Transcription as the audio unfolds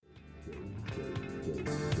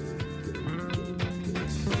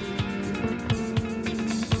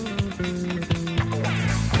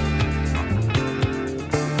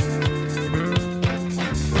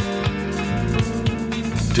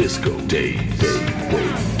Disco Days.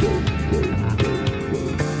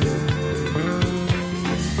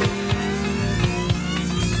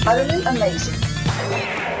 Utterly amazing.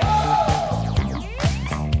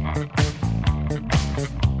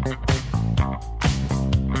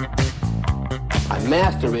 I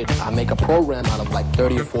master it, I make a program out of like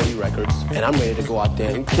 30 or 40 records, and I'm ready to go out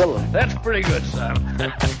there and kill them. That's pretty good, son.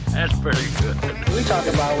 That's pretty good. We talk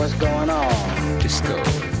about what's going on. Disco.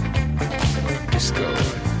 Disco.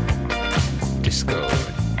 Disco.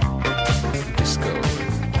 Disco.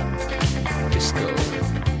 Disco.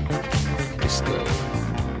 Disco.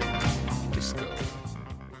 Disco.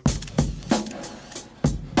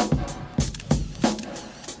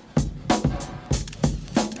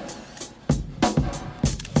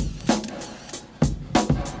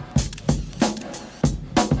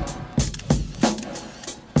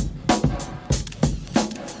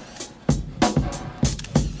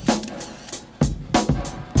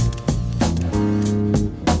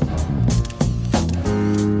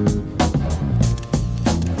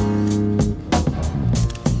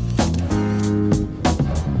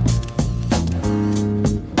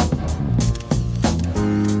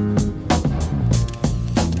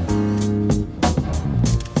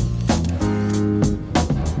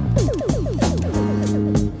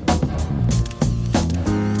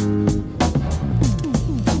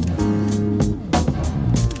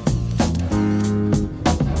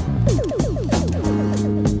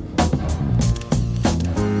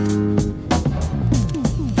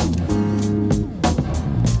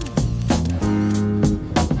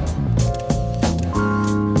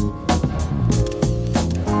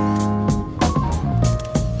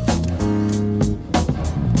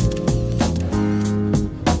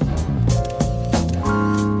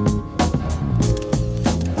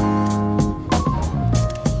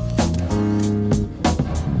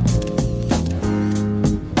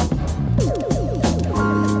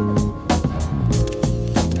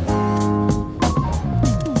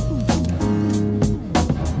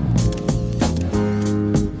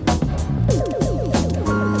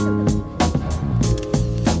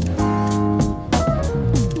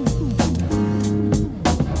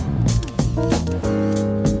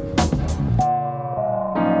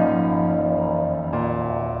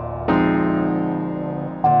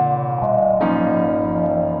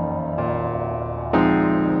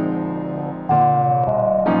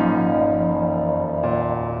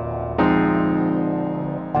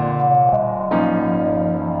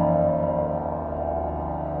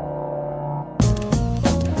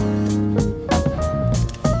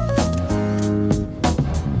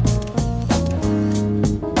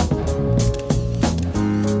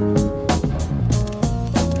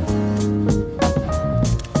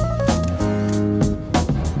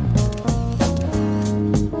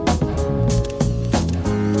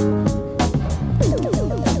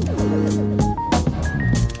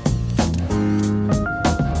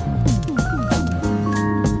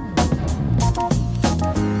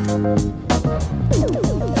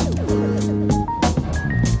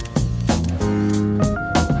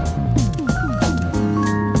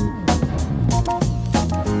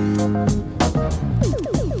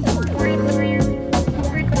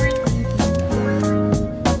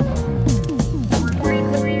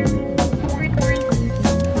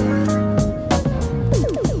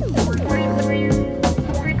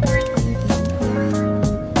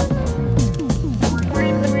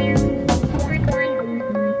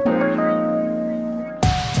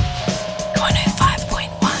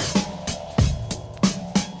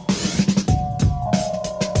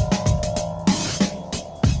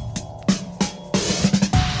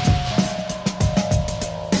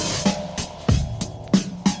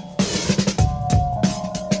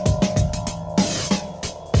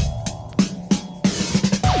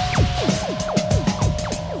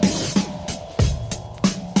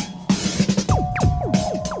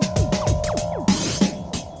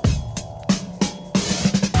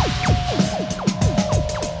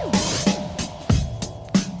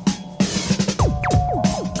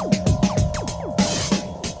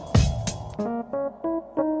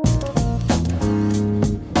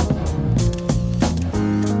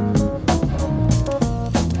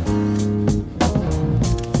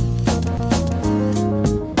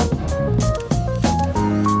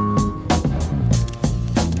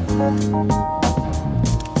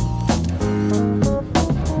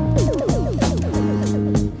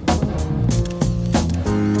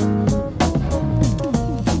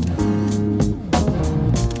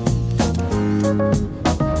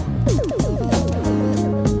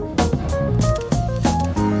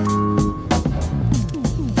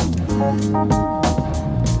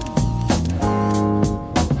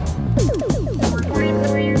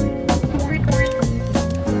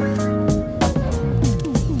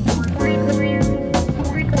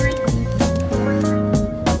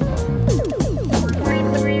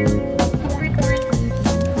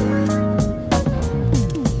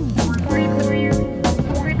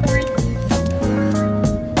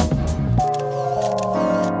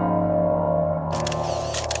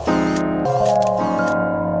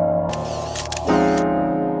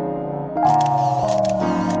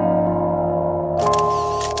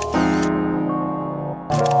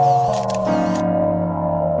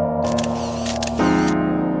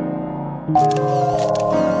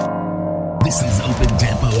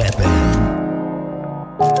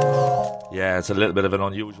 It's a little bit of an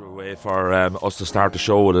unusual way for us to start the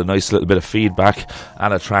show with a nice little bit of feedback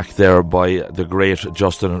and a track there by the great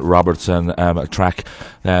Justin Robertson, a track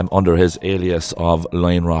under his alias of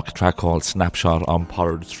Lion Rock, a track called Snapshot on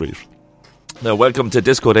Pollard Street. Now, welcome to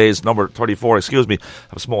Disco Days number 34. Excuse me, I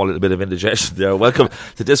have a small little bit of indigestion there. Welcome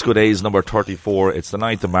to Disco Days number 34. It's the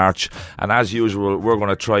 9th of March, and as usual, we're going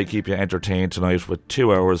to try keep you entertained tonight with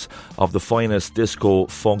 2 hours of the finest disco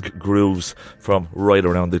funk grooves from right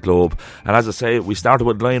around the globe. And as I say, we started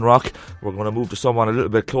with Lion Rock. We're going to move to someone a little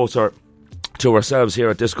bit closer to ourselves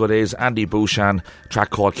here at Disco Days. Andy Bouchan, a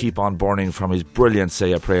track called Keep On Burning from his brilliant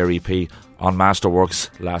Say a Prayer EP on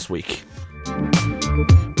Masterworks last week.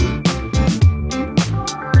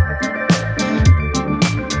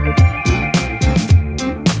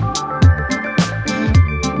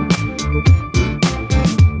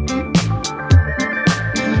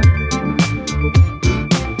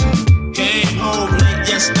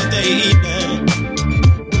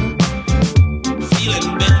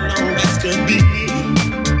 Feeling bad, no, that's could be.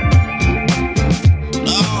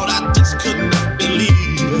 Lord, I just couldn't believe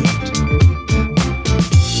it.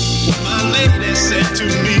 My lady said to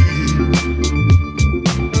me,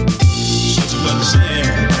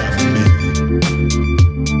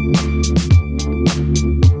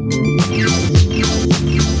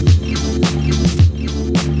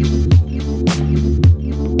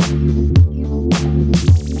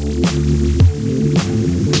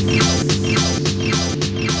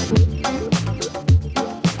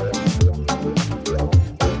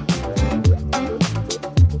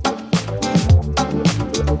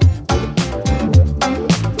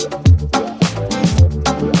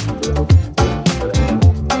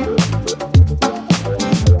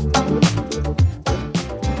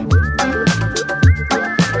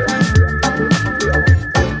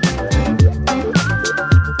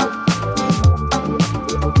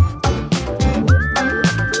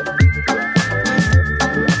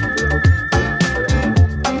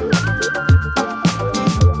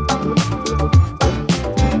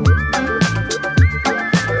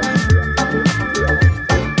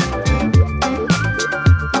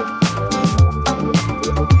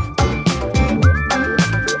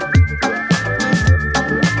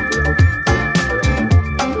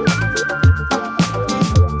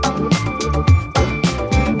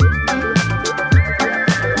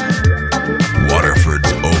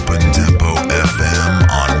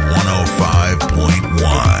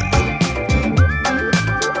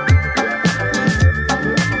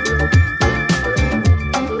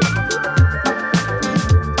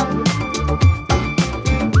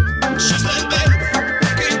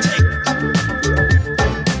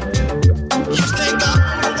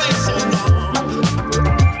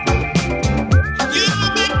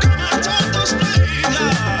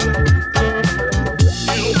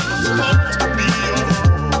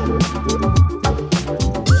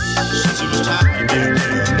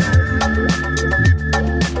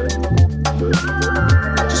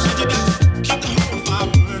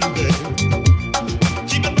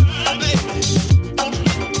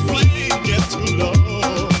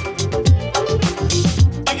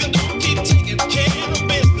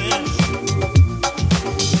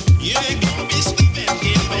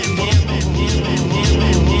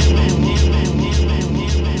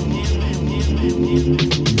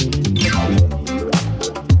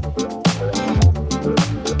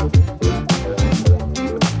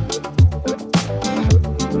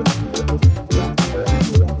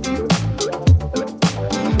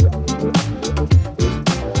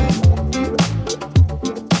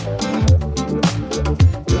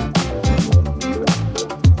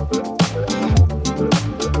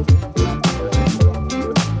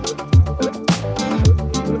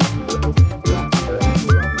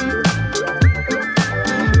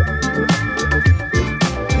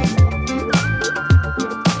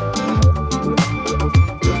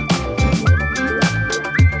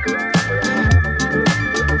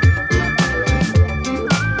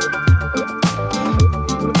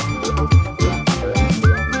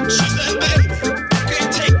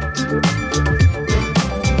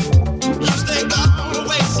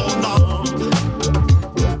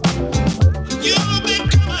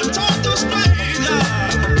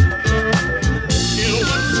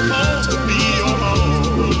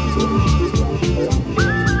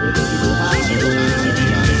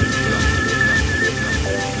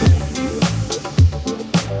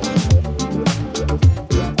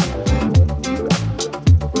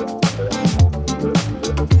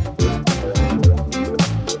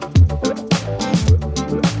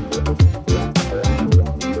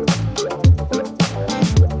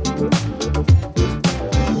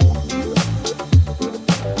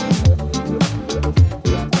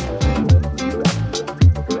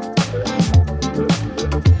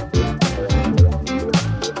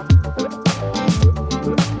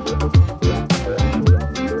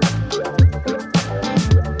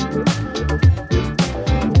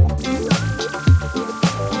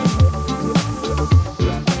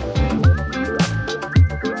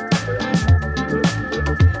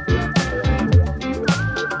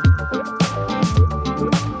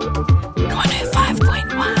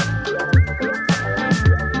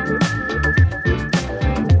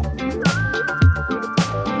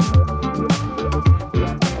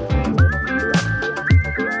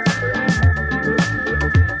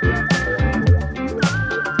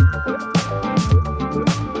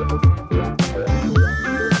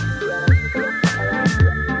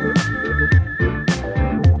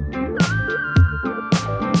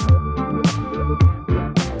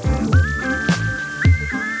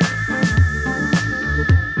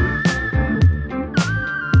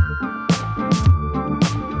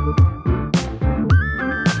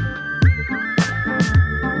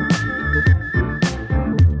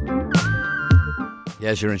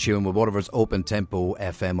 Yes, you're in tune with Waterford's Open Tempo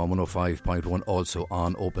FM on 105.1, also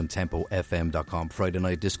on opentempofm.com. Friday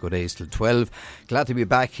night disco days till 12. Glad to be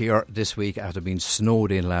back here this week after being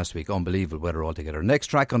snowed in last week. Unbelievable weather altogether. Next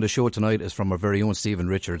track on the show tonight is from our very own Stephen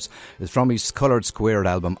Richards. It's from his Coloured Squared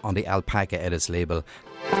album on the Alpaca Edits label.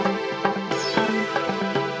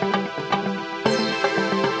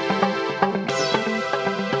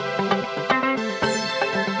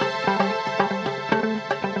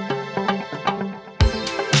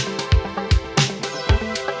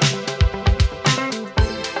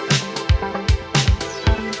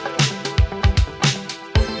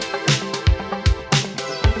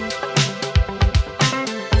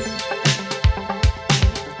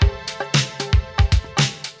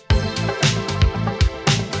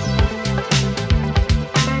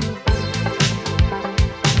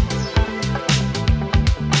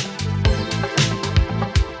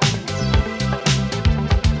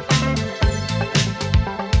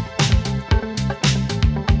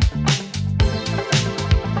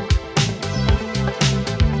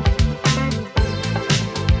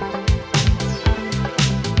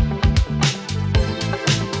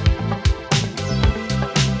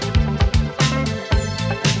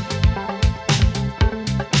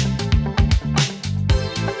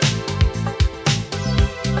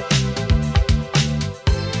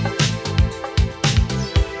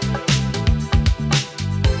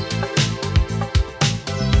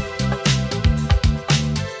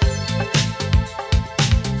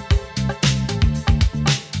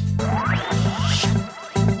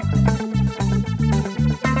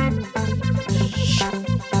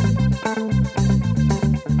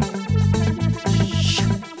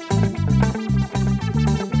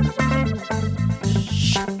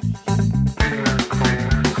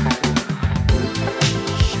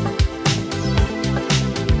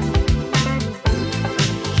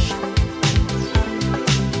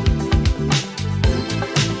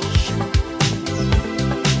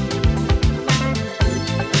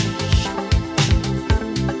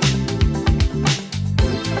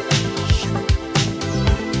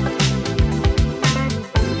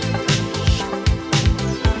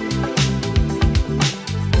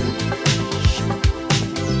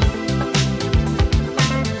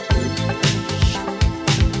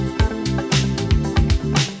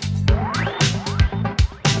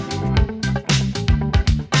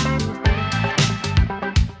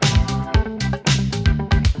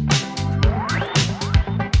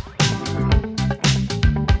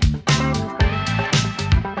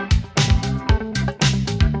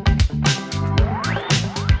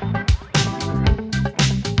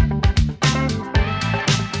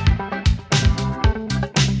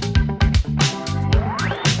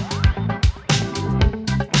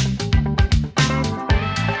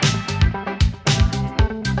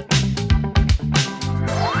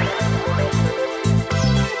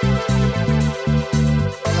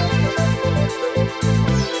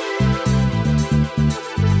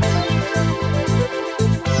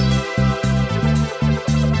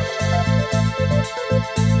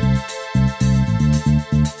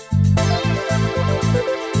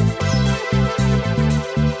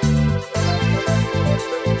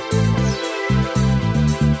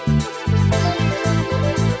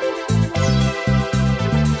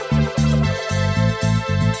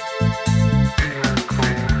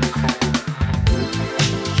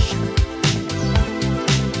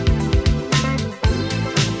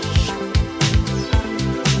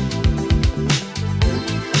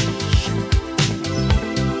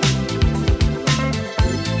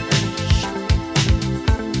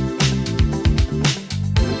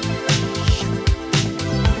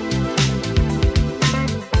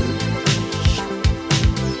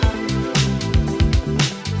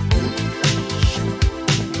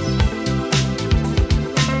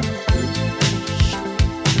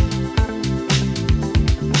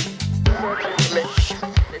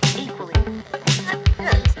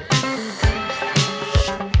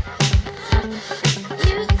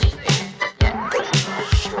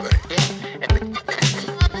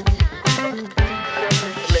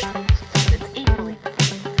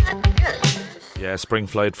 Spring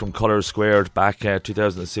Flight from Colours Squared back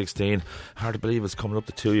 2016. Hard to believe it's coming up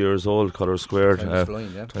to 2 years old, Colours Squared. Time is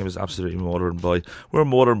flying, yeah. Time is absolutely motoring by. We're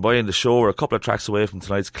motoring by in the show. We're a couple of tracks away from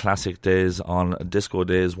tonight's classic days on Disco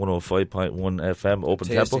Days 105.1 FM Open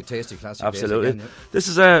Tempo. Tasty classic absolutely days again, yeah. This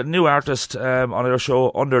is a new artist on our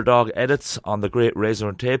show, Underdog Edits, on the great Razor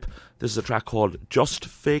and Tape. This is a track called Just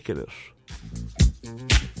Faking It.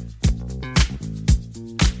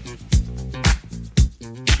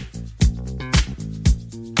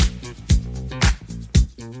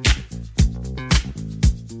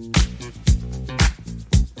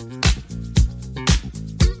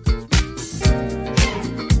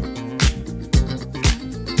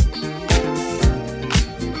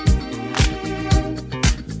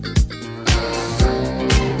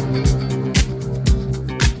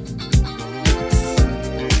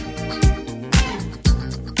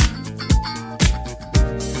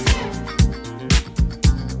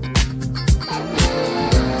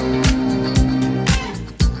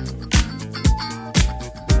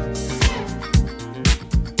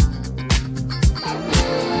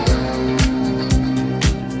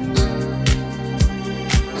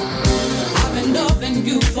 known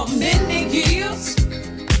you for many years.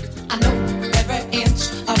 I know every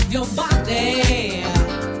inch of your body.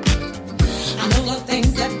 I know the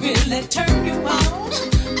things that really turn you on,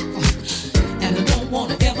 and I don't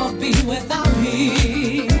wanna ever be without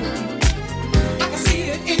me. I can see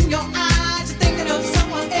it in your eyes, thinking of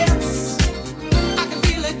someone else. I can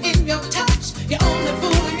feel it in your touch. You're only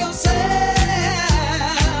fooling yourself.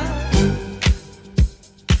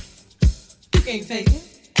 You can't fake it.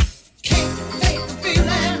 Can't fake the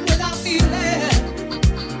feeling without feeling.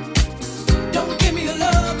 Don't give me your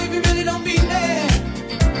love if you really don't mean it.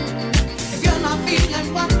 If you're not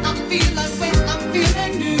feeling what I'm feeling when I'm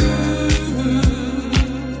feeling you,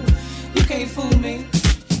 you can't fool me.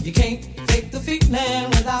 You can't fake the feeling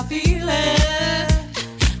without feeling.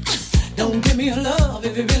 Don't give me your love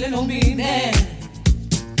if you really don't mean it.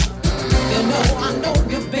 You know I know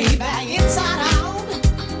you, baby, inside out.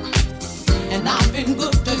 And I've been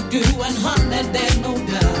good to you, and honey, there's no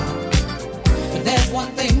doubt. But there's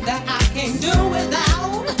one thing that I can't do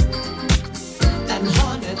without, and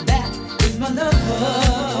honey, that is my love.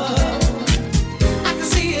 I can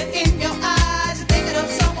see it in your eyes, you're thinking of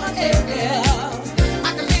someone else.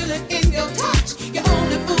 I can feel it in your touch, you're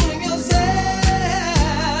only fooling yourself.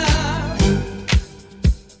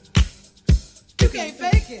 You can't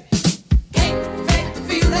fake it. Can't fake the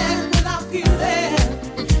feeling without feeling.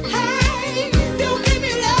 Don't give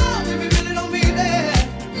me love if you really don't mean it.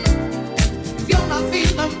 If you're not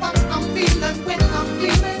feeling what I'm feeling when I'm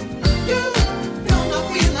feeling you, you're not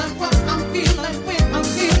feeling what I'm feeling when I'm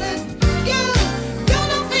feeling you. You're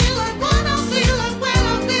not feeling what I'm feeling when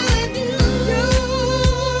I'm feeling you.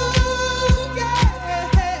 Yeah,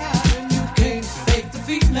 and you can't fake the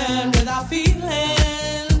feeling without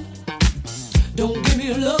feeling. Don't give me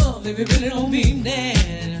love if you really don't mean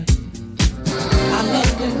it. I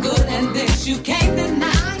love been good and this you can't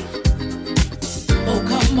deny. Oh,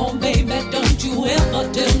 come on, baby, don't you ever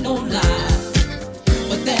tell no lie.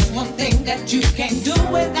 But there's one thing that you can't do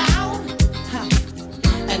without,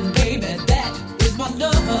 and baby, that is my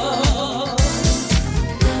love.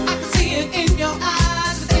 I can see it in your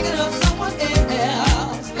eyes, you're thinking of someone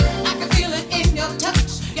else. I can feel it in your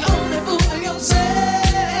touch, you're only fooling yourself.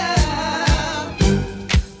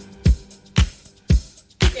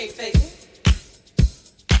 You can't fake it.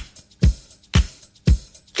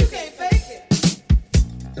 You can't fake it.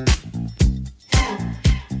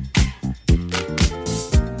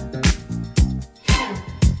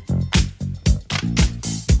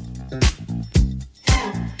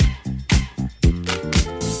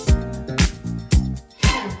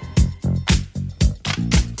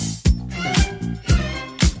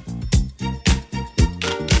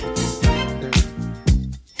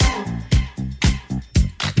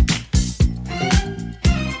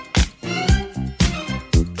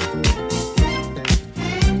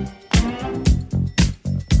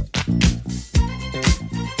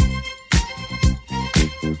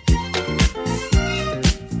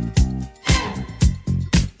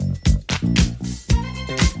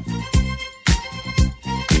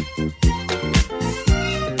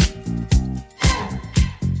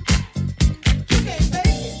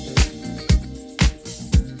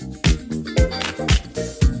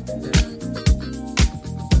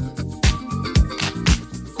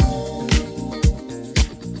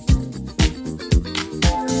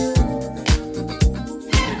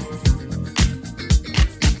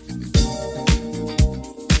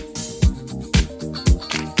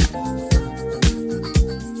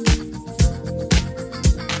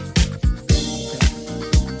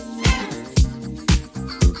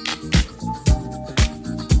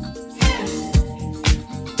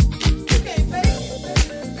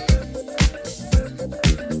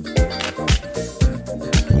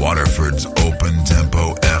 Waterford's Open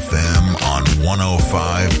Tempo FM on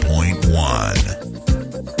 105.1.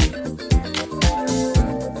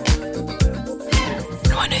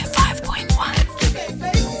 105.1.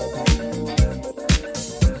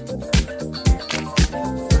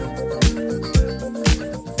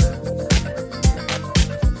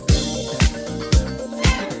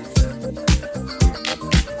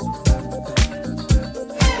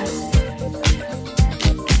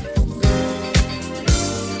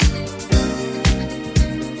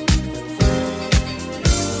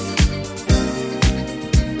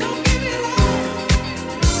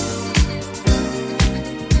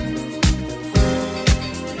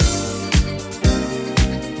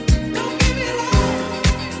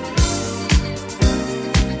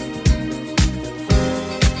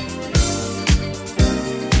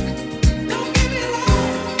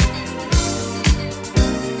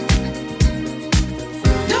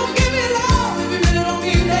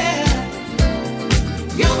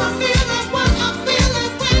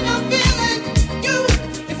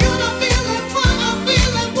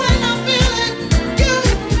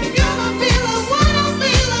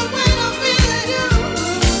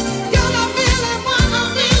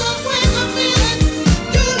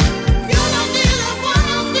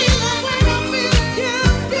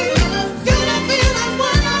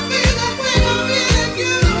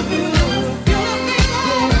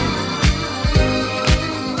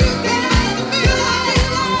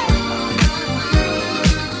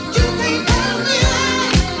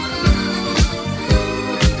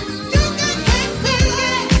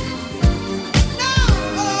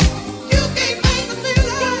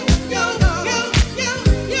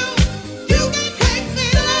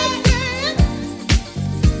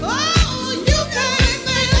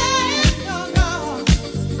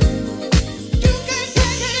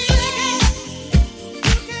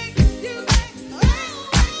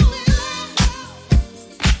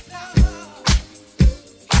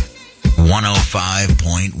 105.1.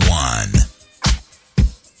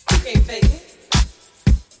 You can't fake it.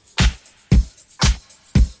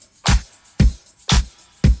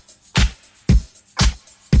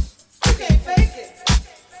 You can't fake it.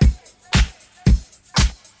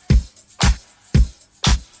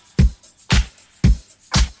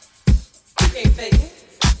 You can't fake it.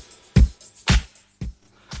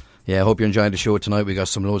 Yeah, I hope you're enjoying the show tonight. We got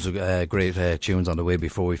some loads of great tunes on the way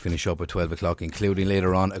before we finish up at 12 o'clock, including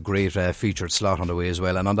later on a great featured slot on the way as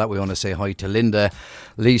well. And on that, we want to say hi to Linda,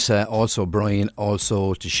 Lisa, also Brian,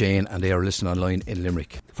 also to Shane, and they are listening online in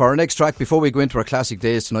Limerick. For our next track, before we go into our classic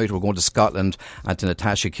days tonight, we're going to Scotland and to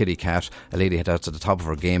Natasha Kitty Cat, a lady that's at the top of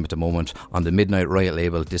her game at the moment on the Midnight Riot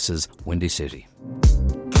label. This is Windy City.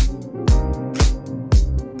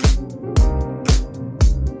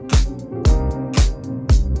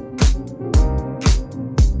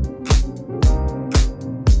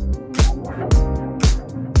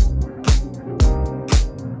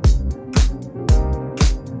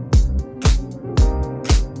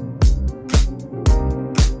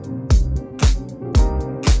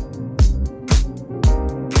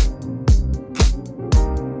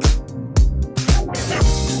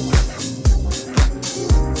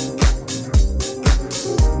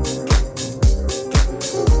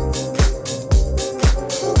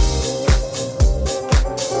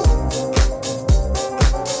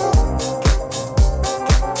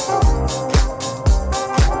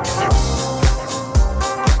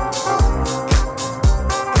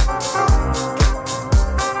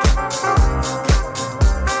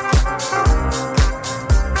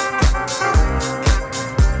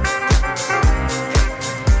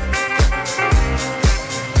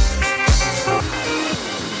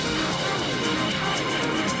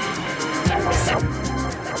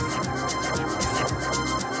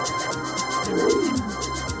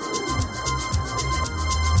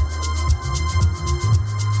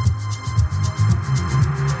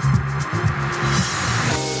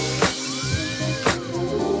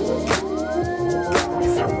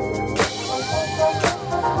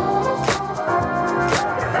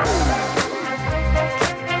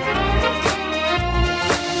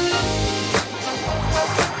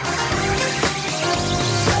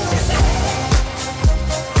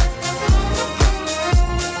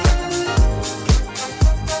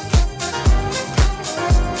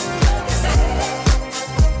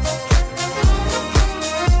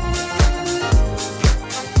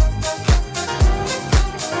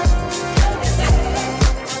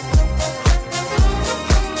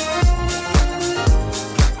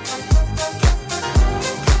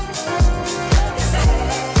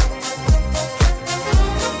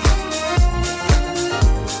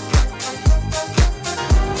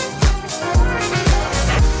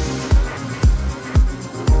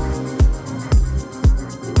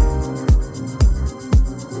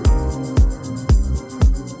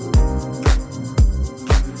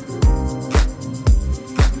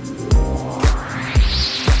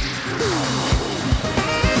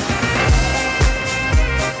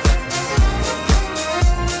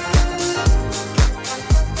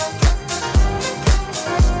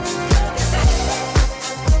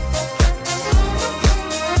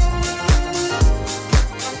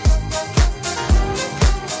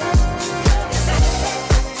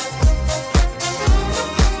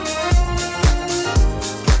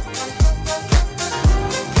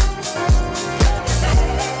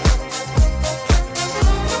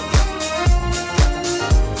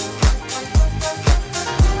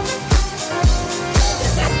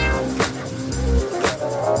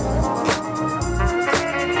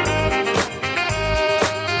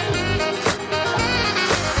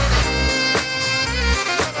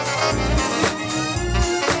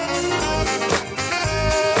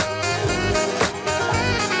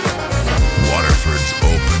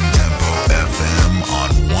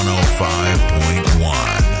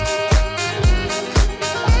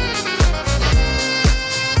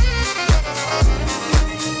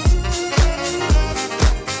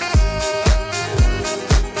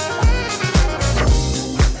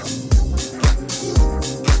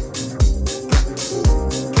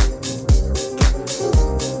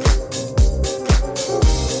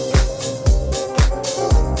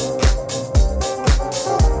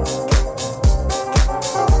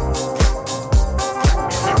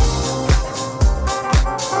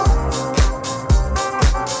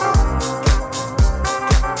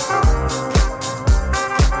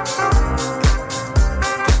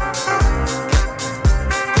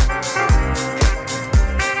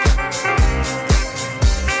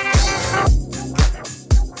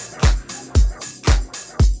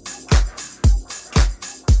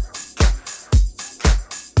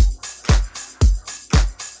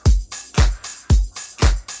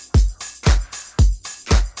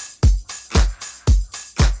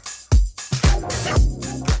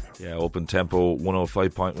 Yeah, Open Tempo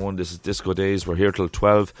 105.1. This is Disco Days. We're here till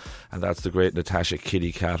 12, and that's the great Natasha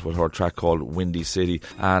Kitty Cat with her track called Windy City.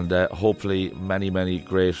 And hopefully many, many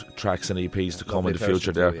great tracks and EPs to come in the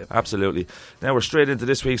future there. Yeah. Absolutely. Now we're straight into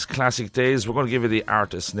this week's Classic Days. We're going to give you the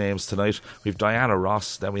artist names tonight. We've Diana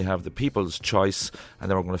Ross, then we have The People's Choice,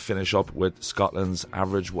 and then we're going to finish up with Scotland's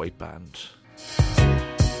Average White Band.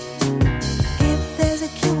 If there's a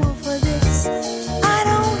cure for this, I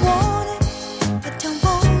don't want it, I don't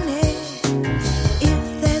want it.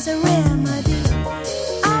 If there's a remedy,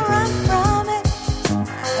 I'll run from it,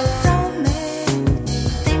 from it.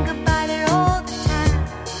 Think about it all the time,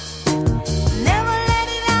 never let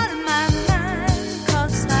it out of my mind,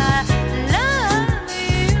 'cause I love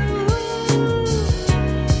you.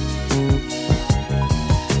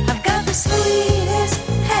 I've got the sweetest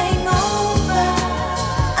hangover,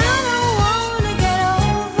 I don't wanna get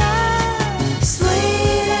over,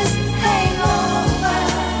 sweetest hangover,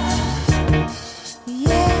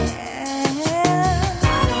 yeah,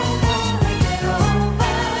 I don't wanna get over,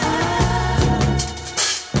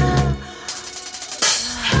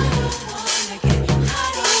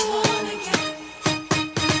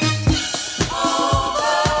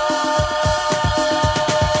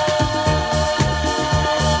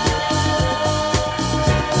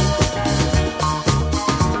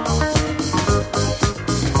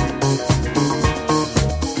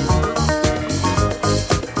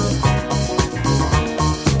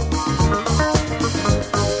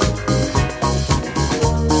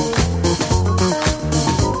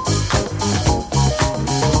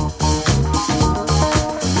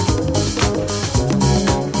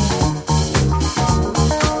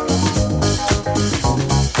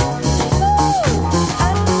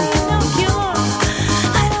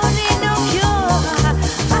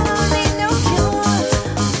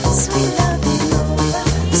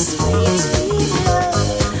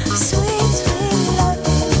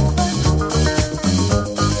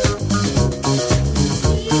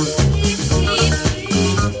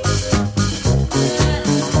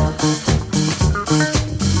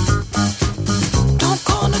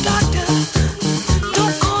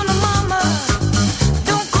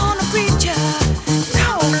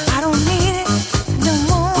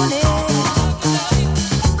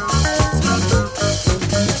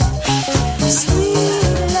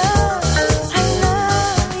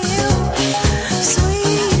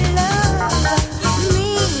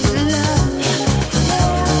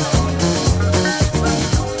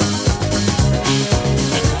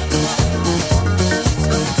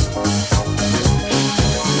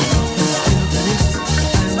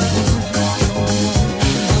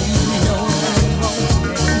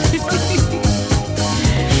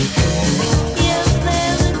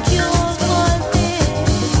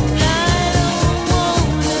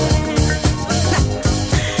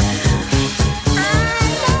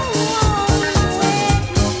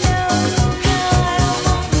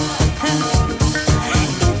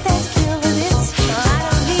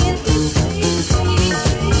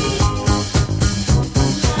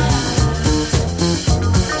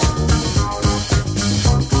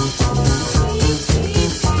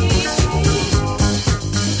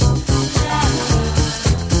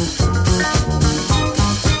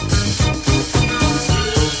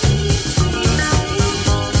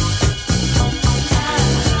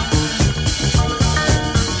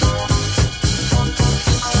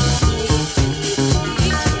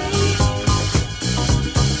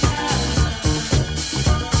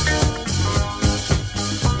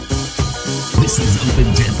 This is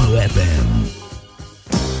Open Tempo FM.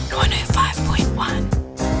 105.1.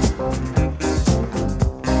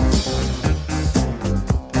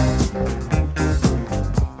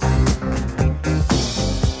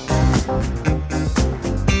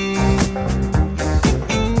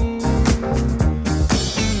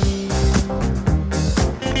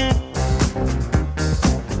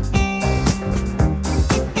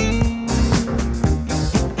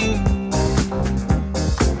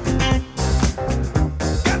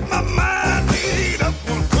 Got my mind made up,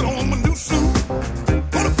 wanna put on my new suit.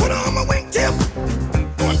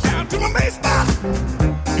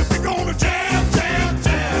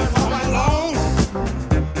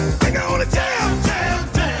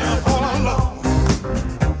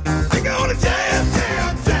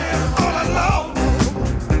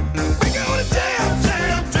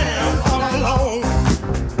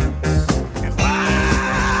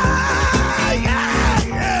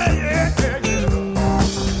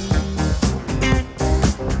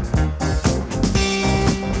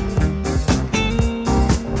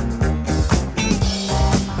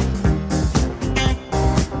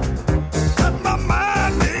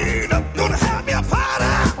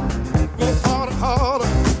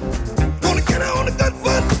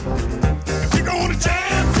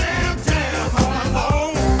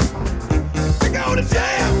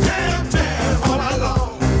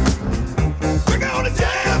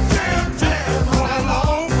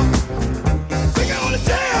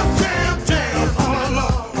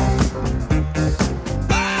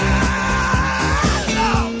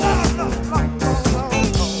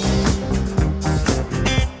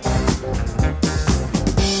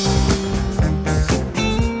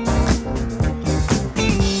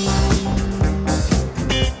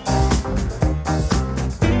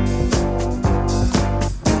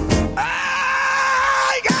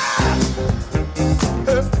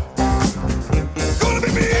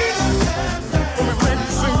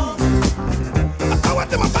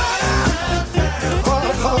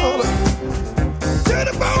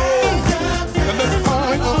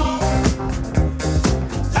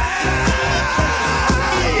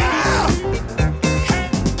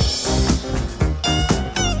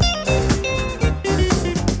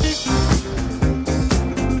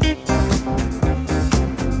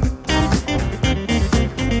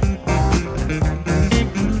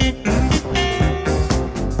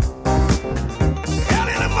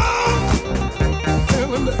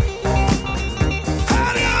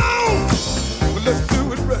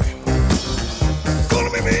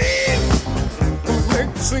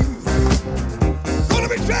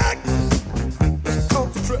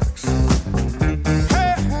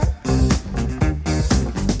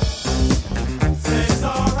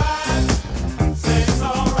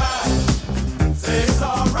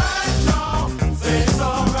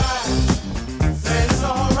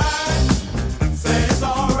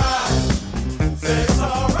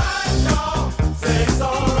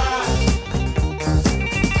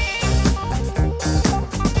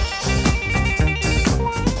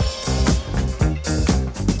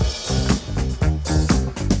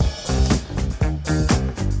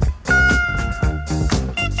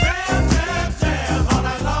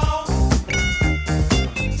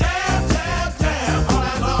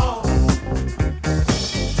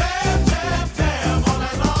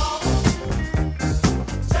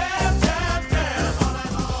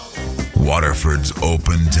 Waterford's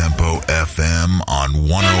Open Tempo FM on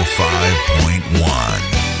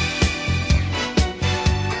 105.1.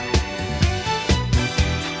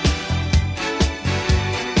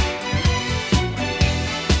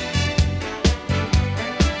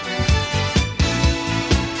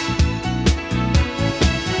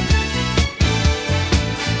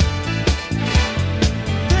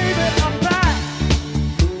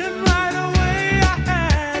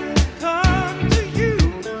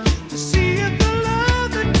 See if the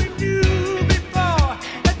love that we knew before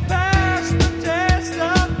had passed the test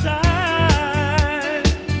of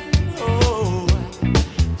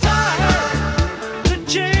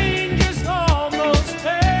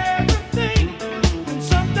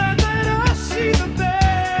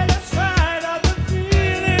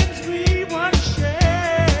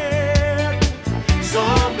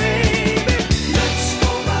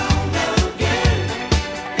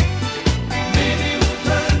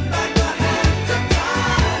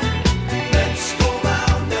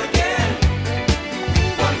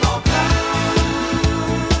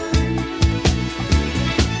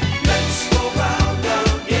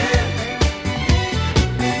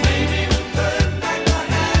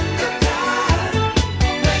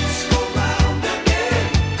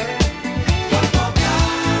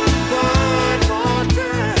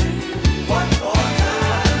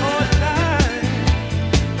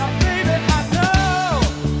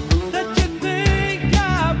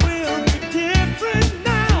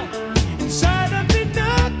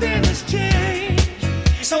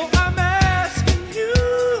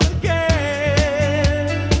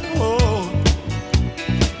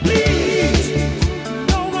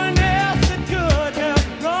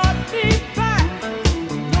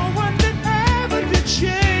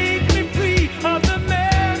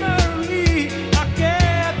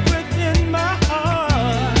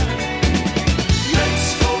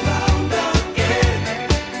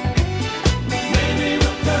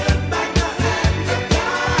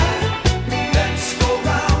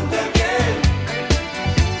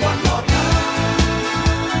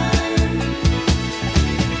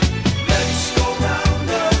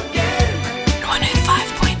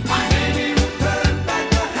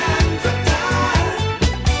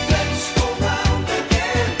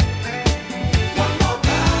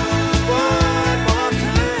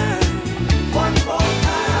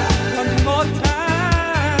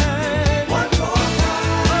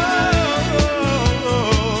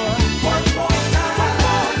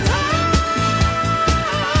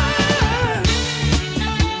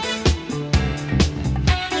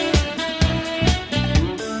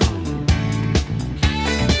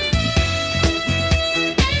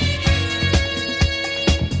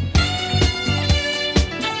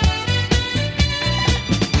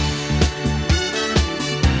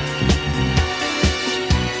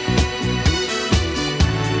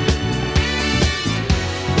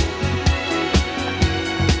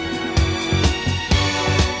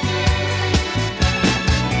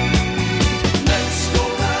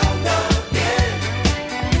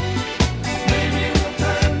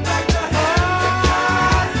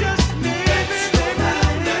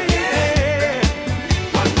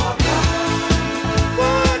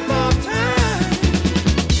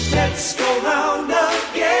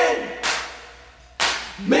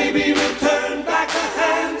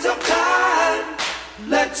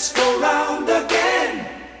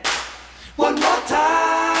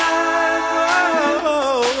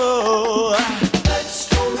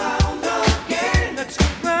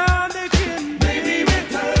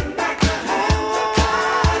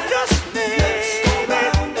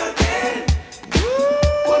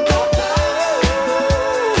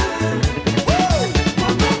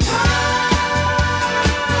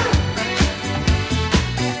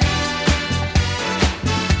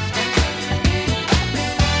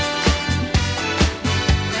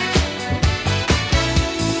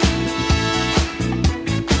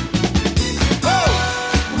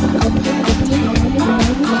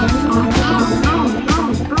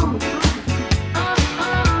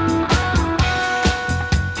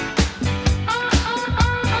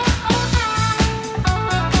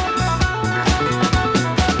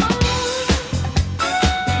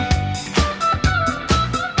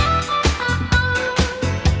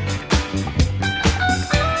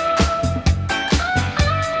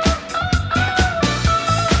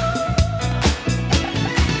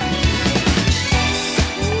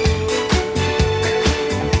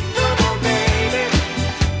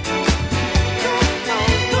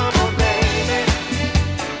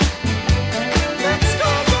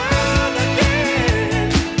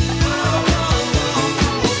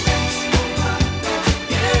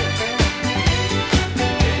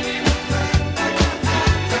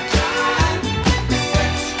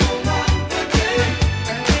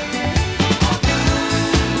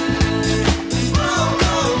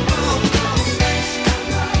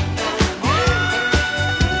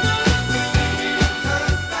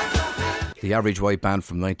The Average White Band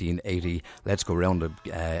from 1980. Let's go round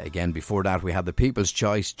again. Before that, we had The People's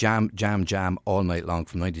Choice, Jam, Jam, Jam All Night Long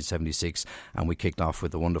from 1976. And we kicked off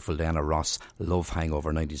with the wonderful Diana Ross, Love Hangover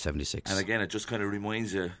 1976. And again, it just kind of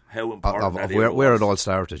reminds you how important of where it all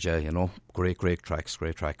started, yeah, you know. Great tracks.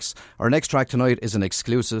 Our next track tonight is an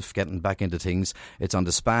exclusive, getting back into things. It's on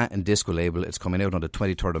the Spa and Disco label. It's coming out on the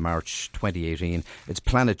 23rd of March 2018. It's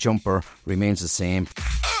Planet Jumper, remains the same.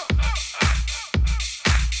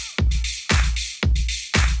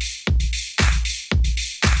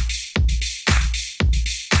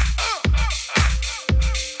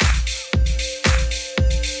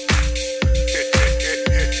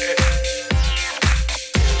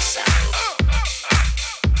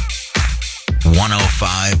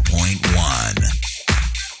 .105.1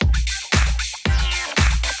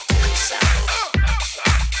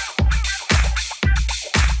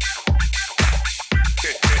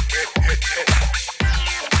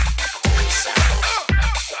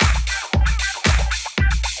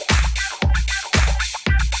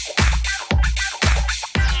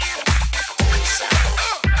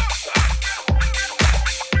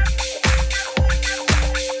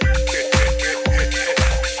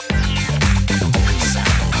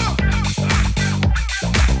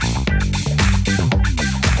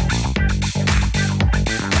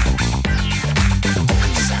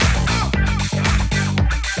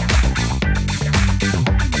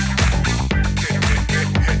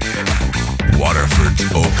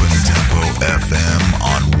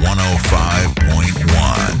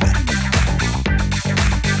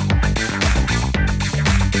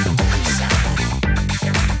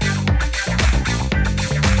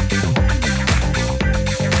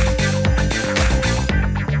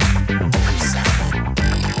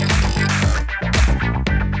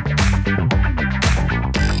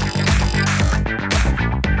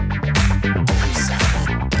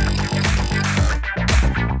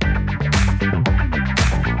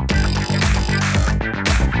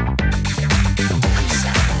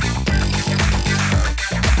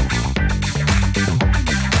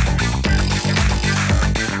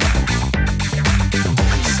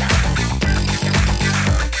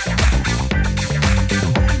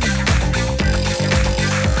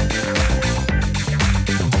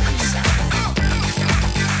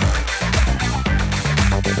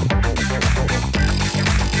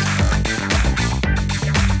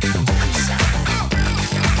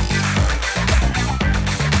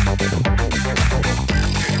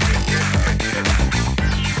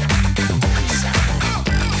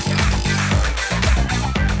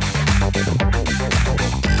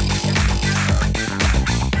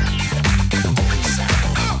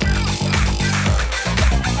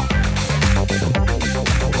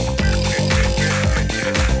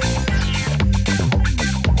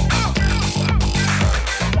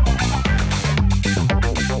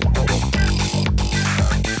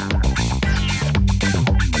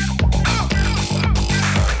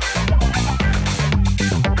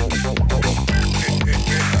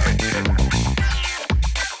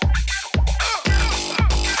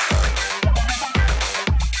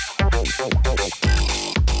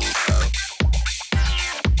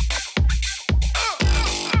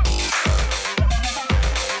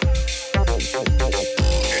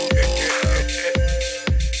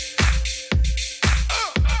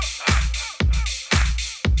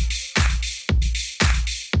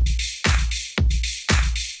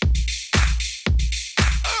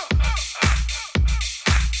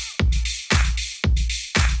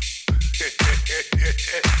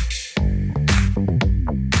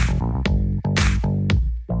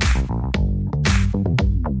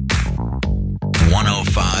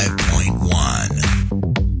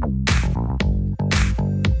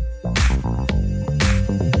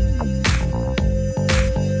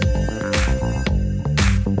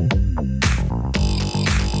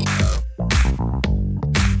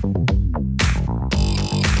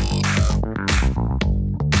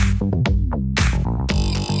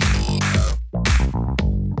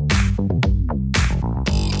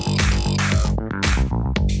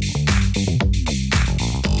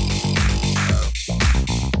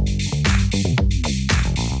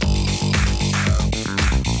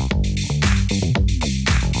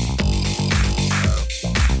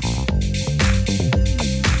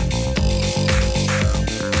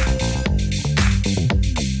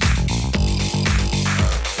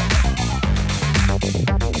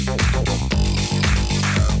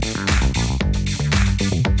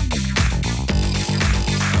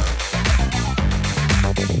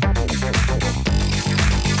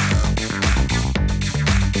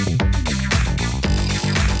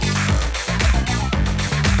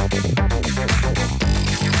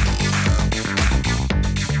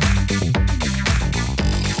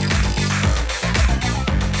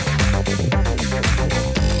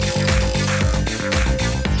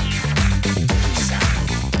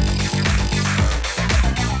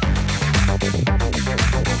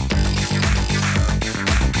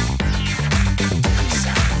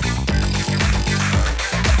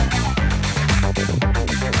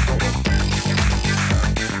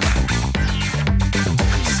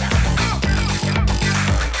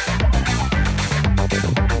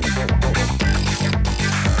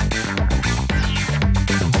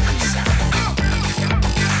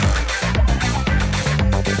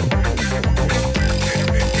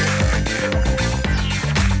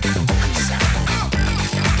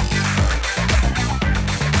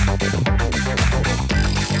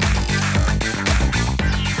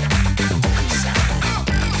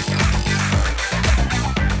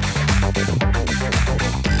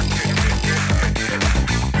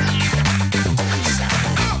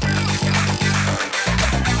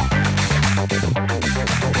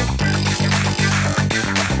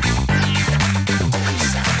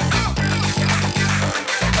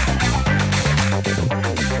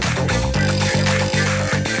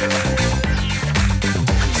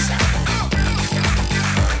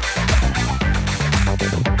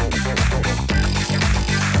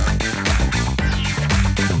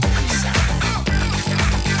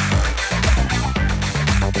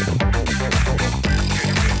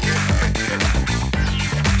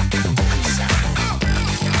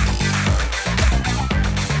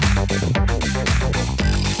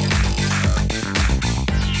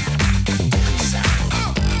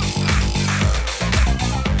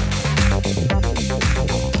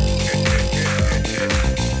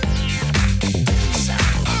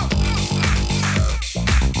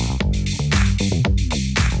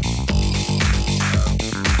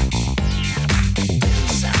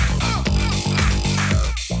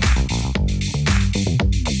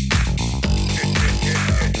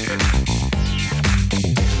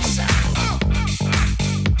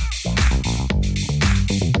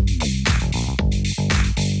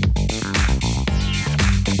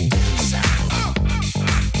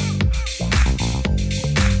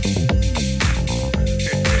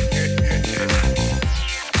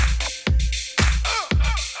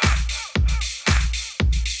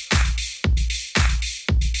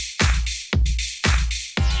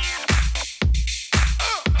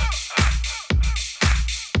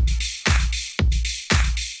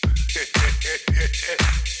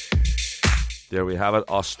 There we have it,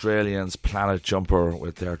 Australians Planet Jumper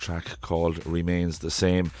with their track called Remains the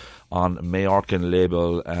Same on Majorcan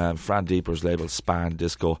label, Fran Deeper's label Span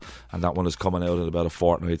Disco, and that one is coming out in about a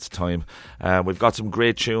fortnight's time. We've got some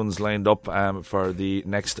great tunes lined up for the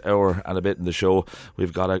next hour and a bit in the show.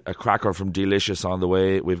 We've got a cracker from Delicious on the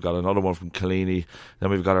way, we've got another one from Collini, then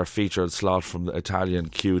we've got our featured slot from the Italian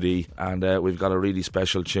QD, and we've got a really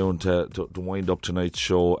special tune to wind up tonight's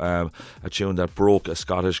show, a tune that broke a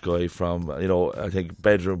Scottish guy from, I think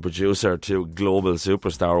bedroom producer to global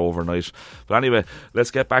superstar overnight. But anyway,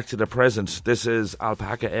 let's get back to the present. This is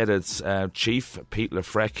Alpaca Edits Chief Pete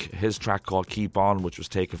Lefrec, his track called Keep On, which was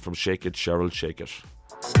taken from Shake It, Cheryl Shake It.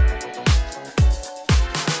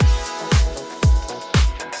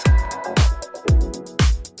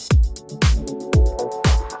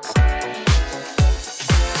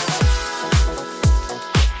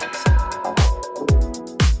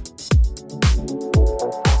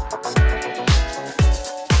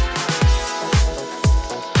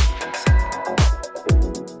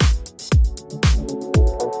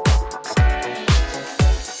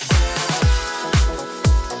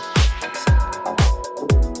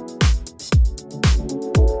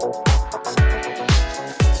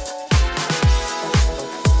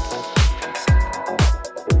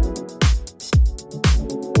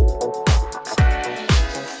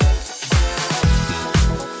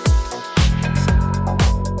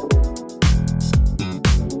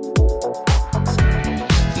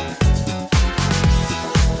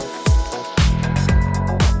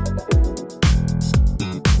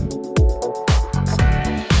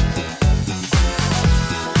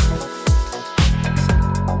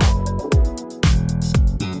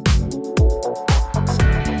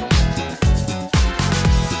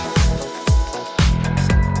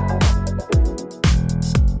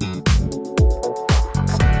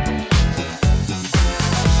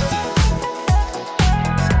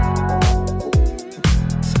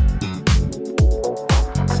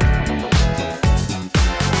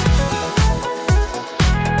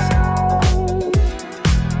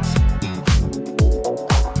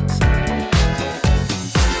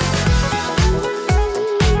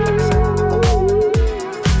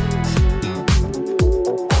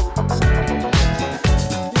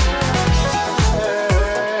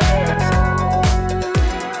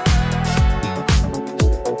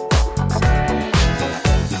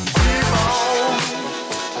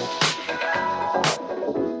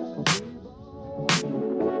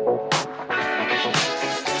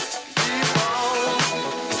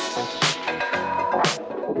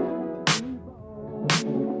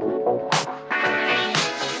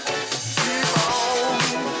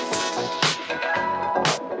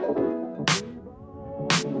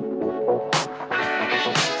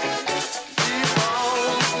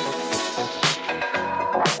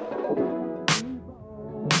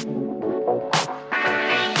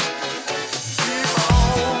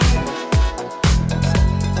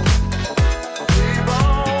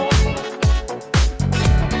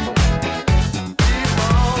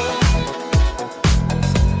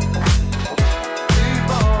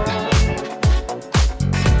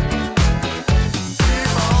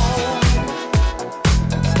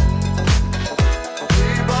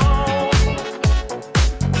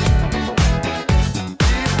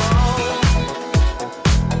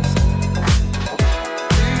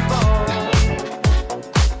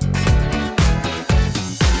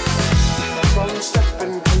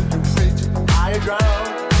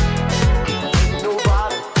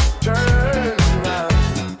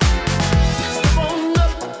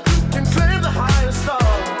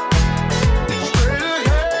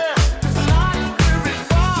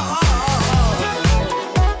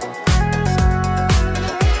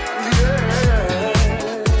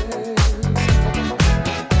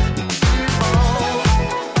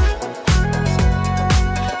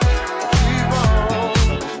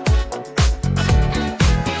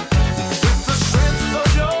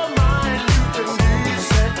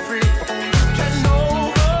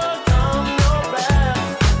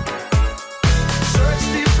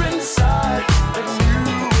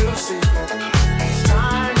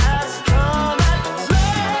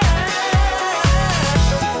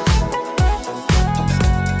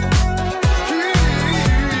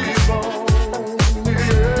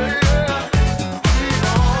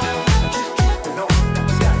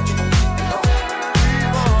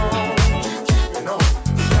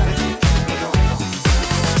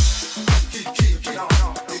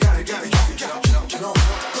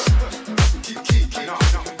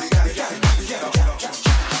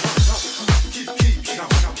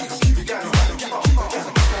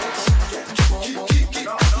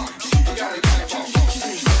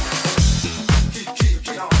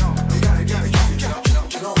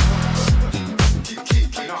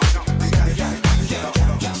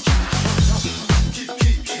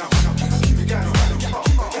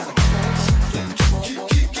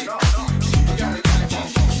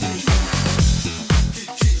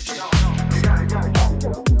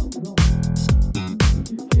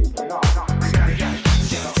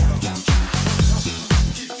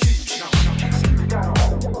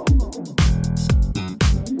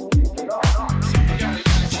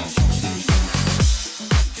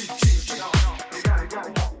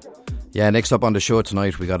 Yeah, next up on the show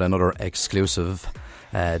tonight, we got another exclusive.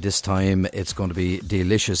 This time it's going to be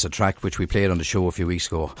Delicious, a track which we played on the show a few weeks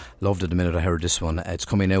ago. Loved it the minute I heard this one. It's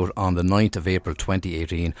coming out on the 9th of April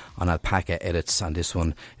 2018 on Alpaca Edits, and this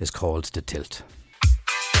one is called The Tilt.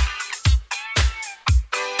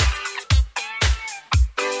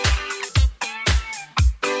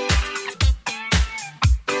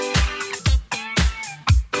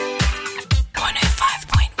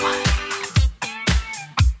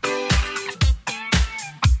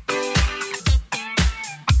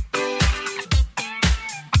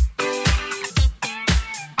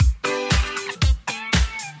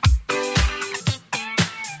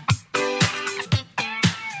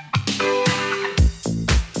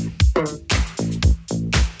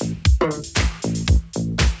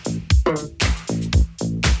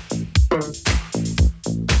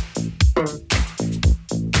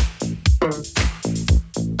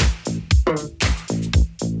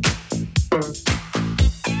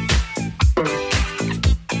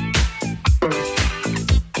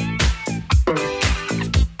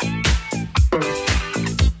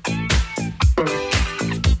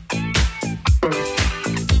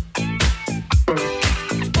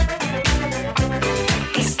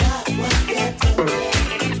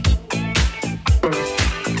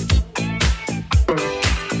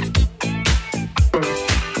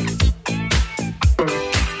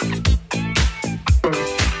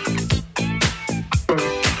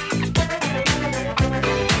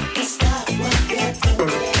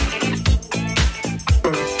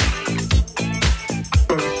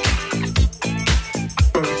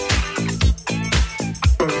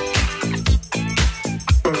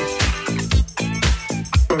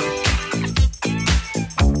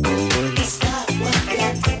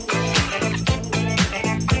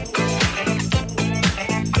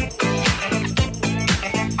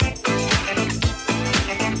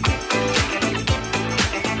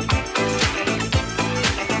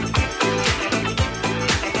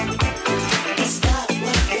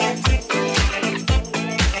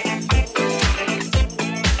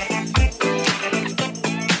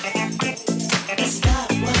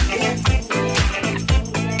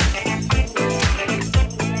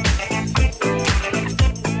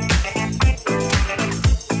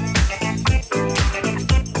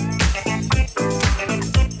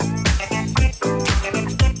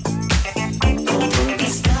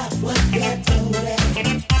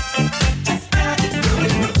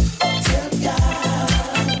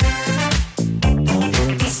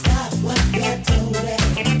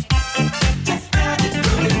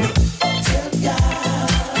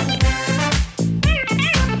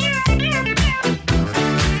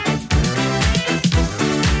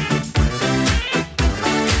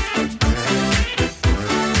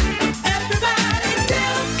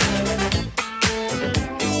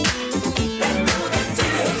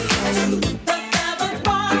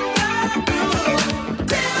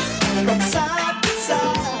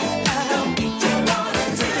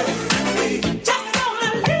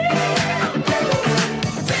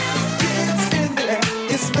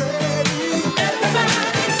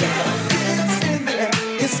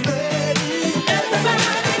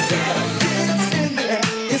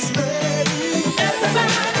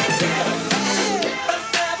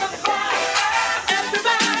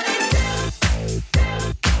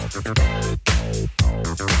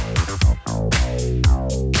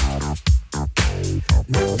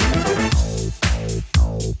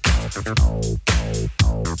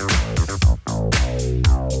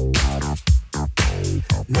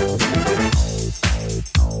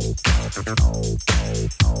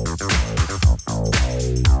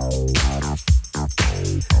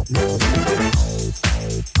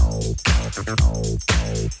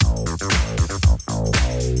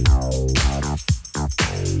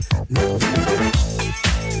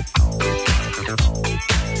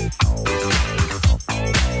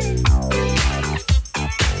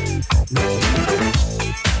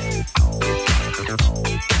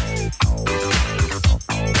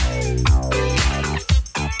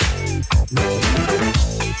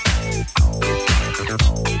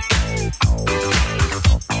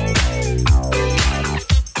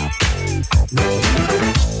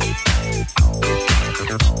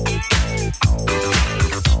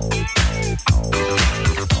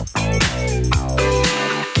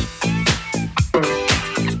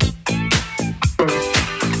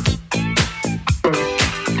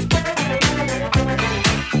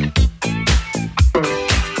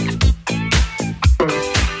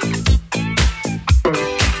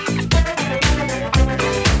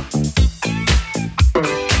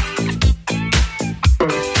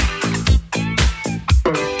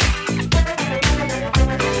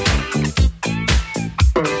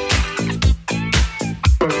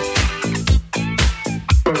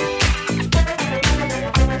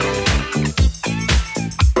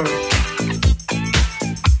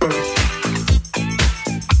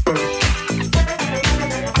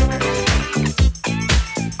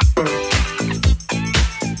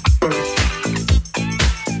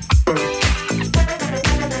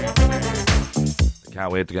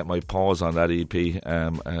 can't wait to get my paws on that EP,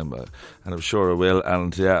 and I'm sure I will.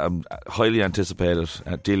 And yeah, I'm highly anticipated.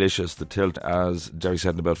 Delicious, the tilt, as Jerry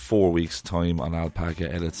said, in about 4 weeks' time on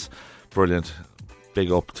Alpaca Edits. Brilliant. Big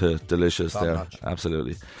up to Delicious Top there. notch.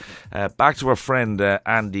 Absolutely. Back to our friend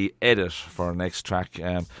Andy Edit for our next track.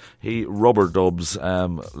 He rubber dubs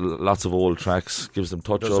lots of old tracks, gives them Does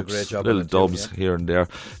a touch-ups, great job little on it too, dubs yeah. here and there.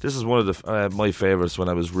 This is one of the my favourites when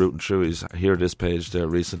I was rooting through his Hear This page there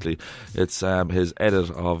recently. It's his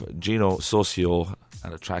edit of Gino Socio,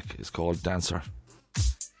 and the track is called Dancer.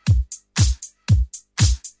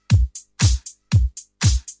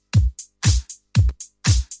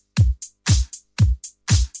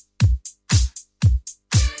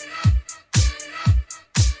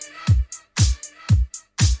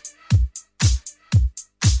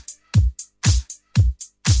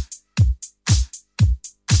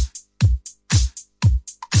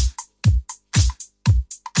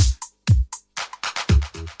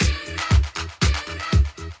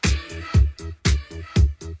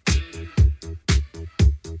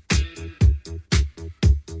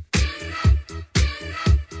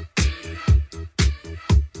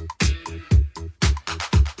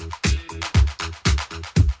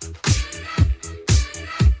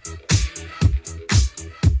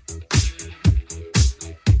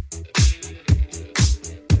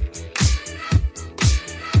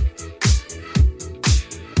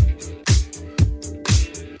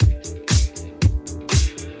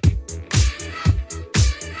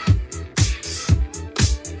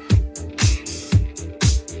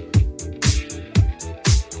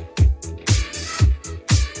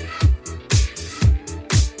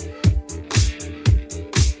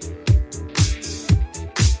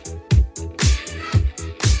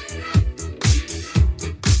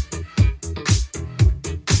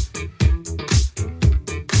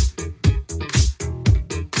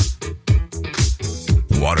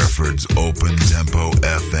 Waterford's Open Tempo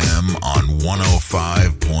FM on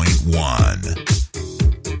 105.1.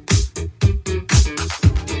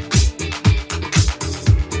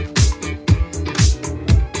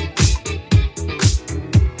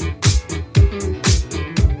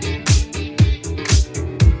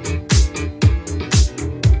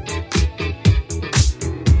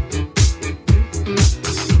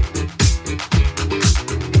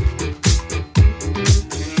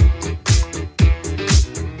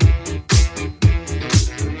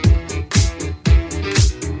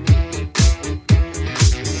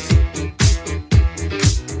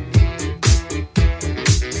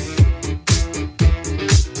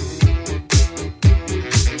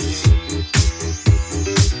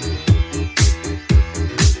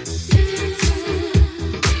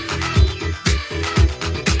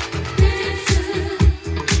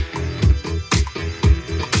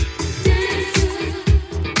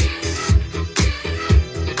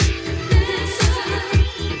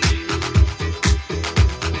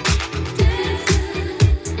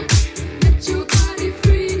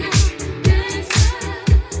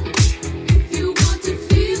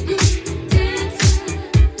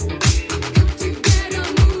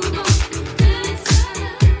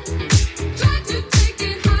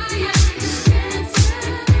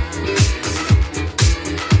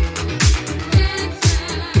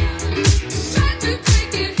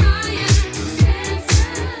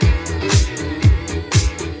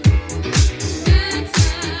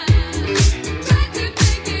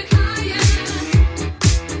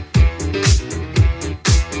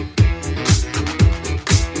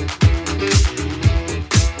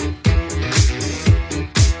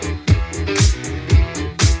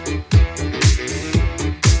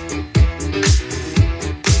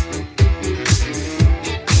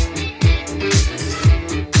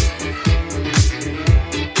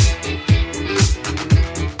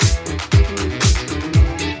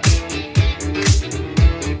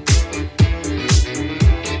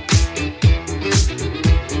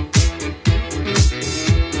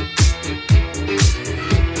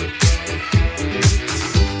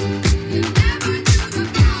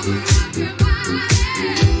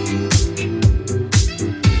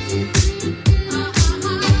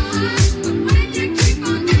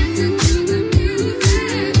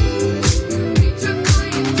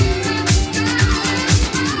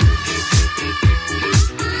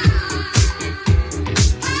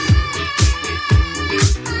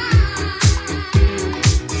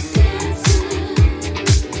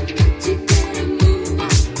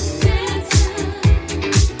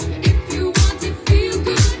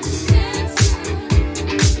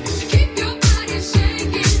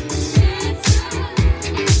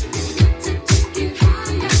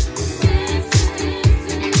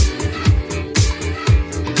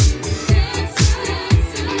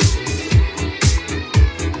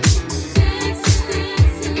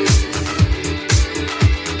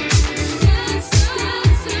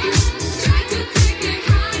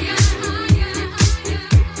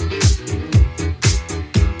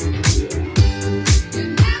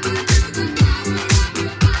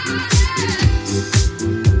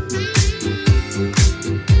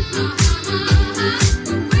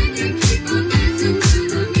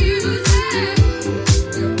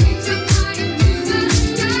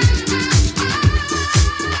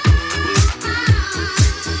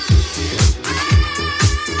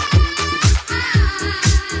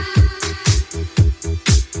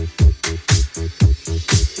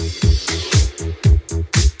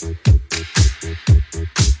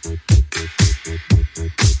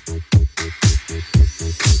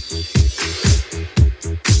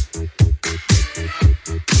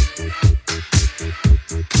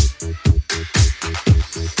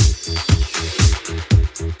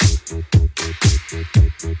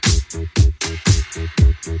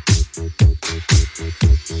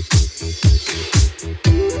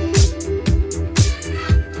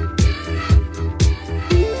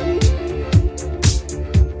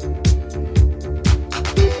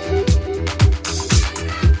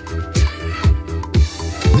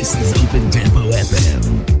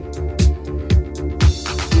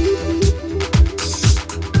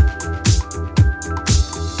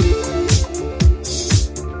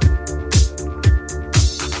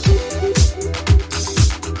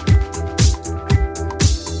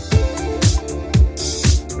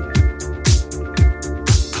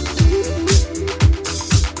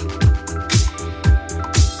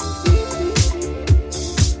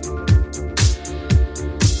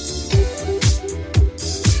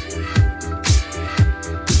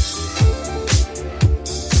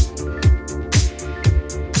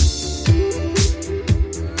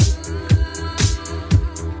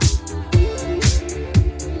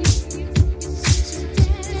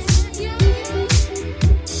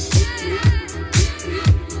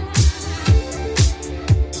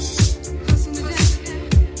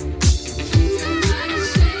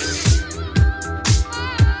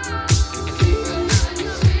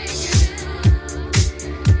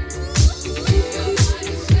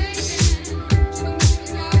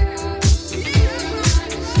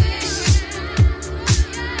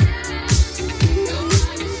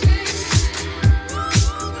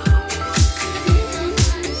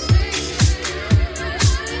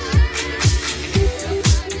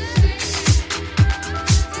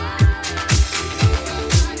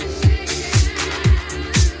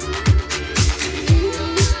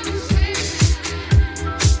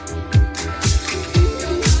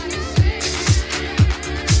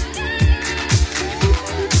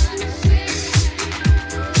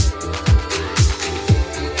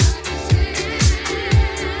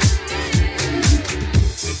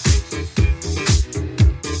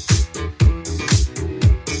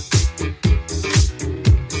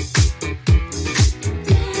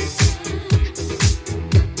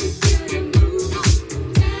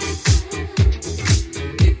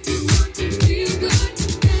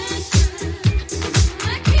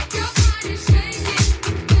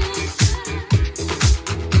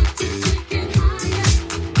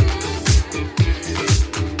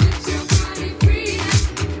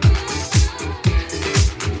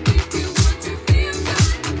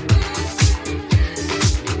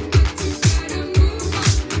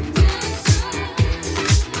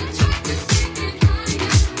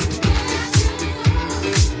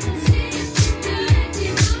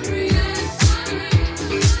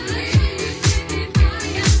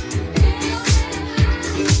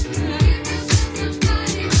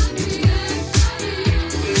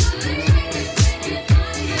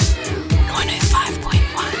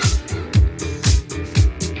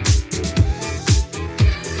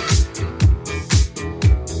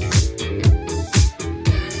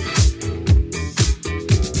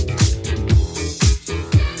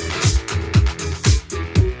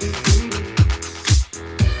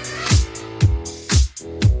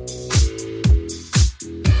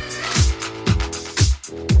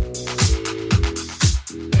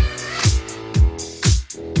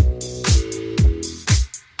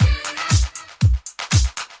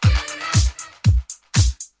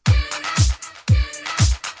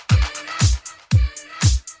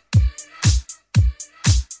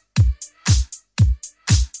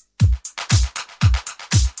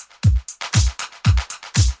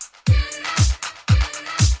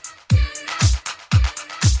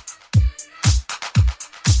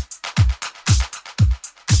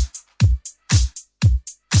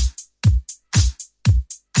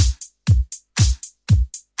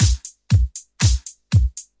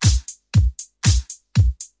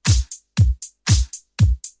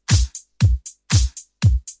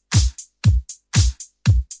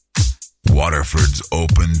 Waterford's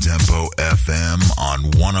Open Tempo FM on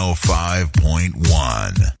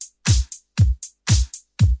 105.1.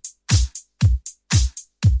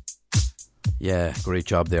 Yeah, great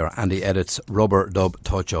job there. Andy Edits rubber dub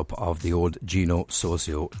touch-up of the old Gino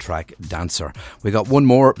Socio track Dancer. We got one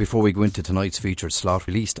more before we go into tonight's featured slot,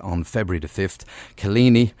 released on February the 5th.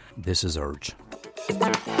 Kellini, This Is Urge.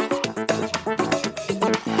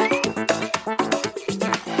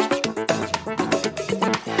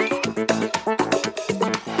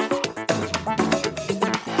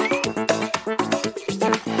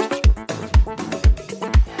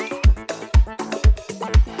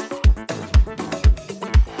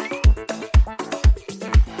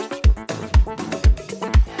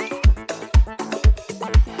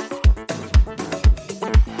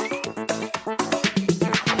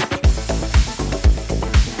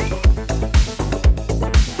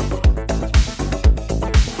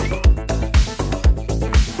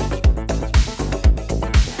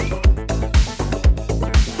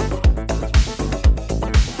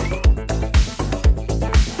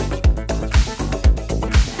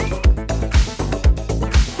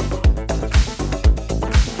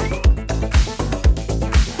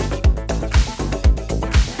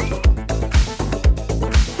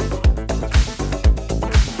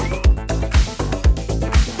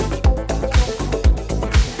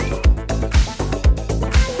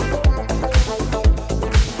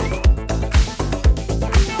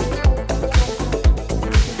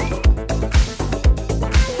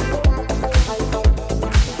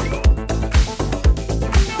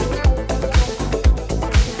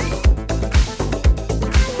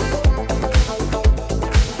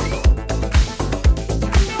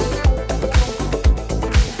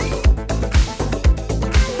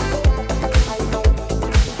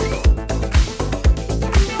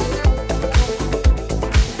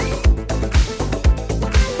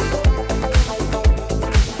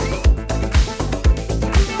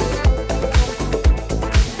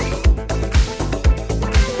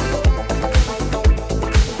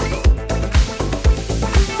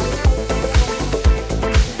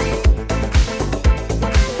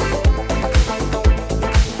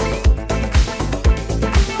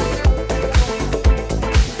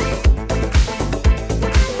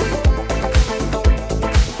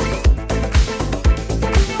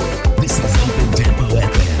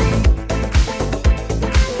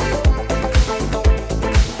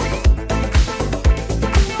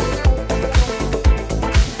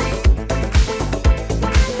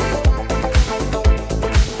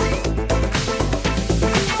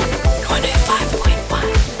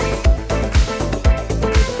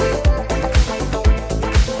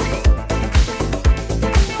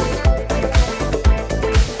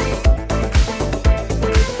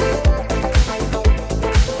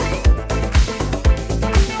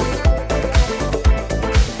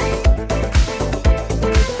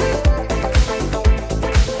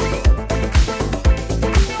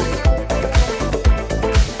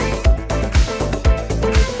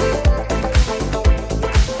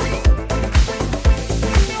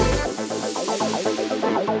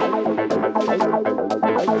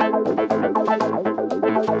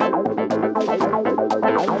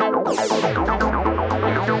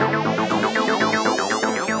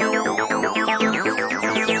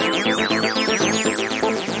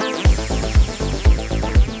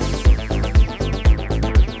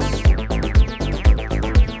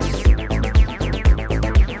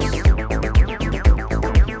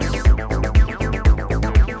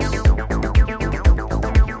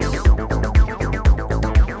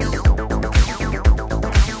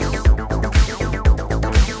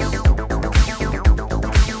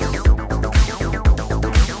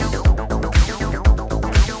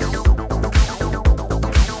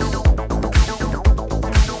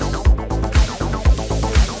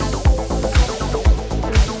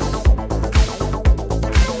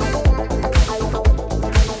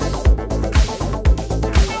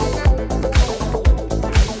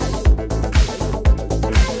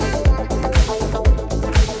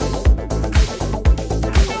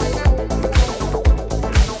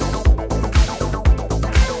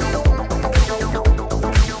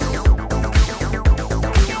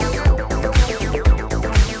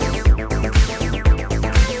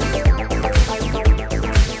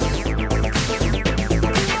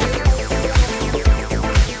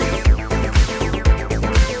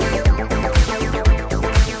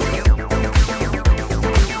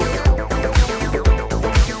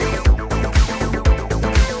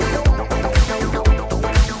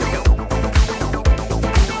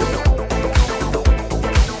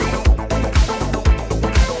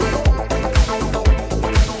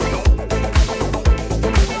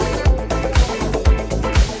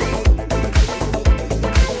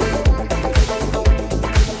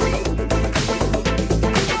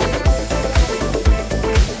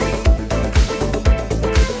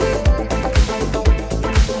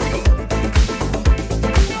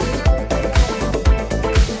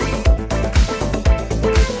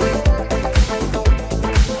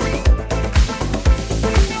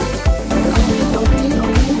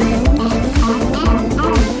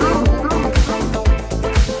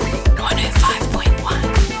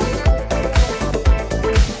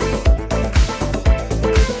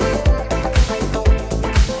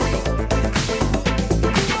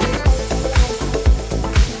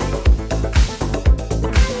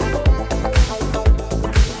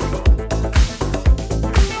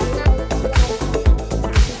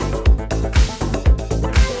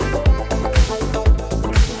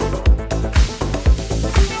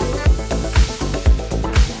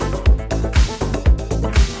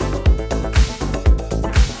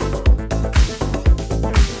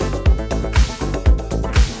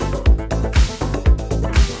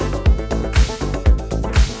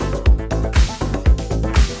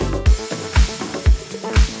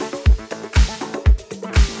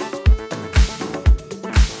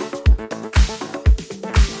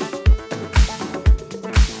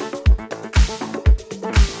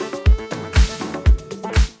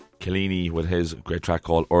 with his great track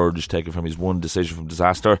called Urge, taken from his One Decision from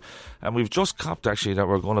Disaster. And we've just copped actually that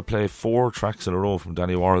we're going to play 4 tracks in a row from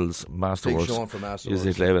Danny Worrell's Masterworks. Big Sean from Masterworks.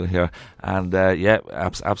 Music label here. And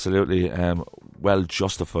absolutely well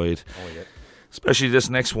justified. Oh, yeah. Especially this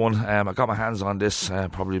next one. I got my hands on this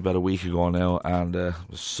probably about a week ago now, and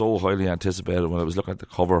was so highly anticipated when I was looking at the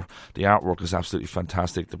cover. The artwork is absolutely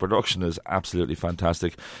fantastic. The production is absolutely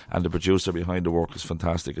fantastic, and the producer behind the work is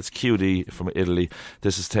fantastic. It's QD from Italy.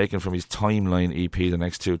 This is taken from his Timeline EP, the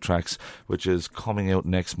next 2 tracks, which is coming out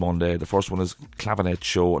next Monday. The first one is Clavinet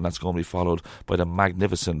Show, and that's going to be followed by the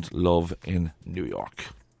magnificent Love in New York.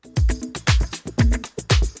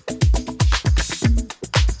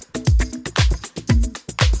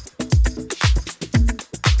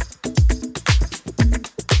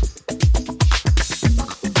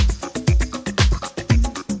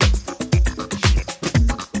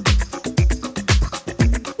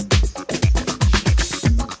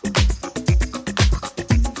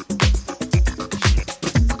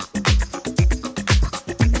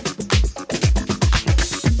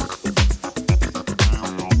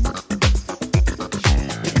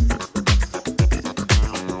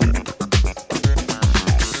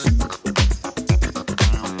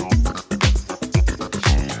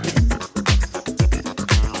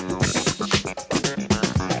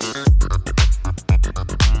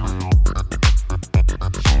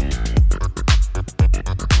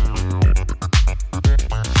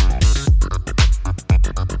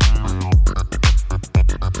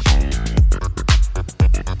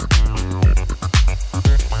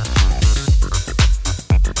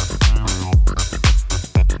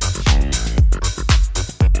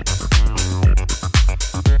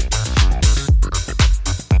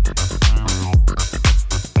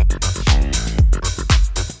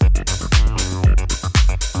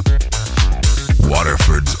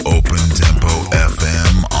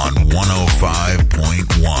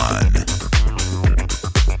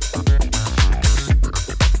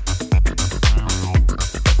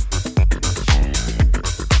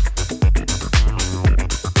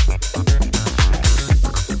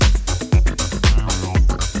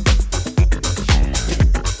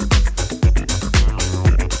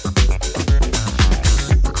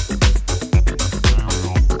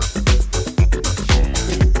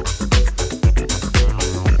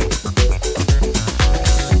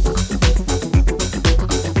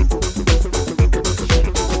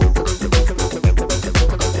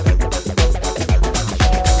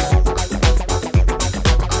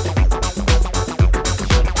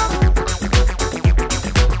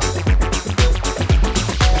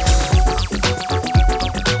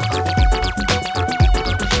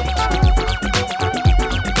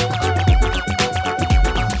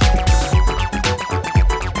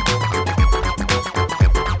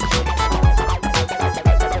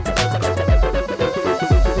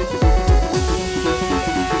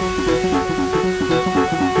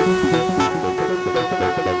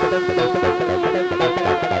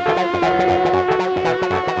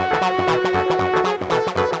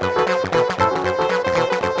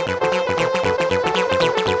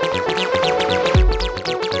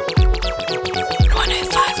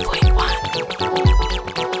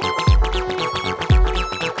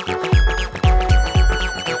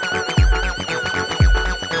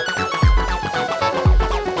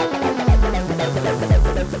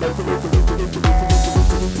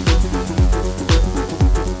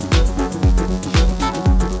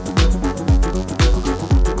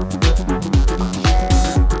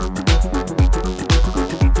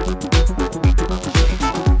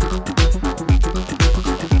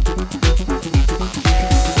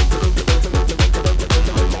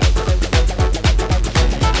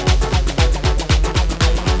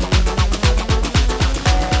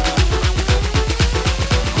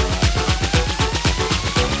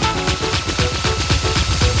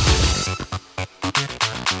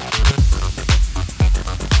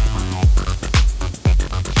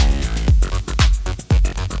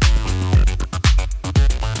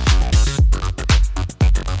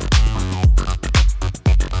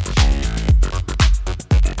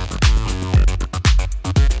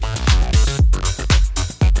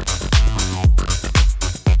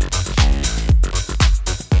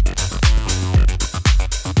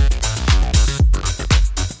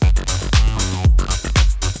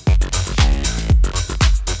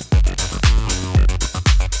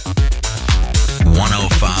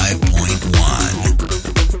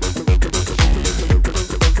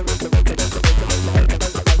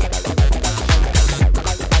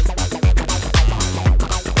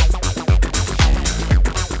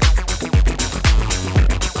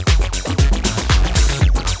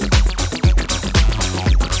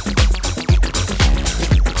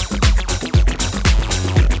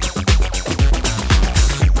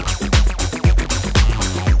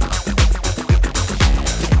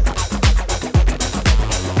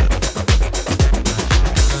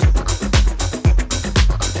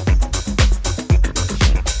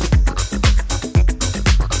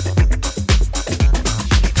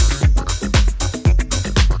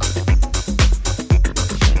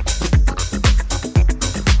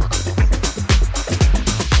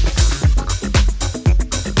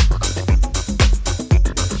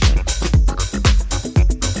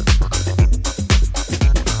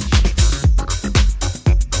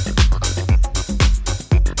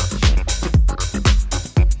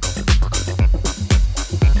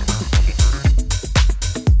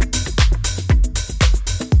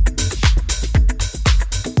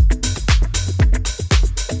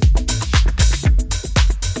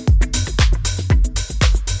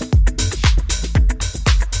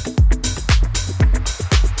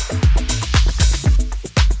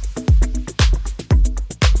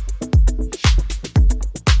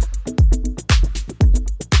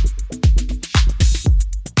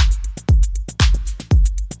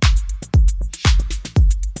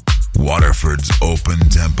 Open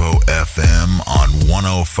Tempo FM on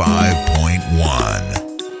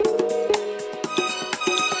 105.1.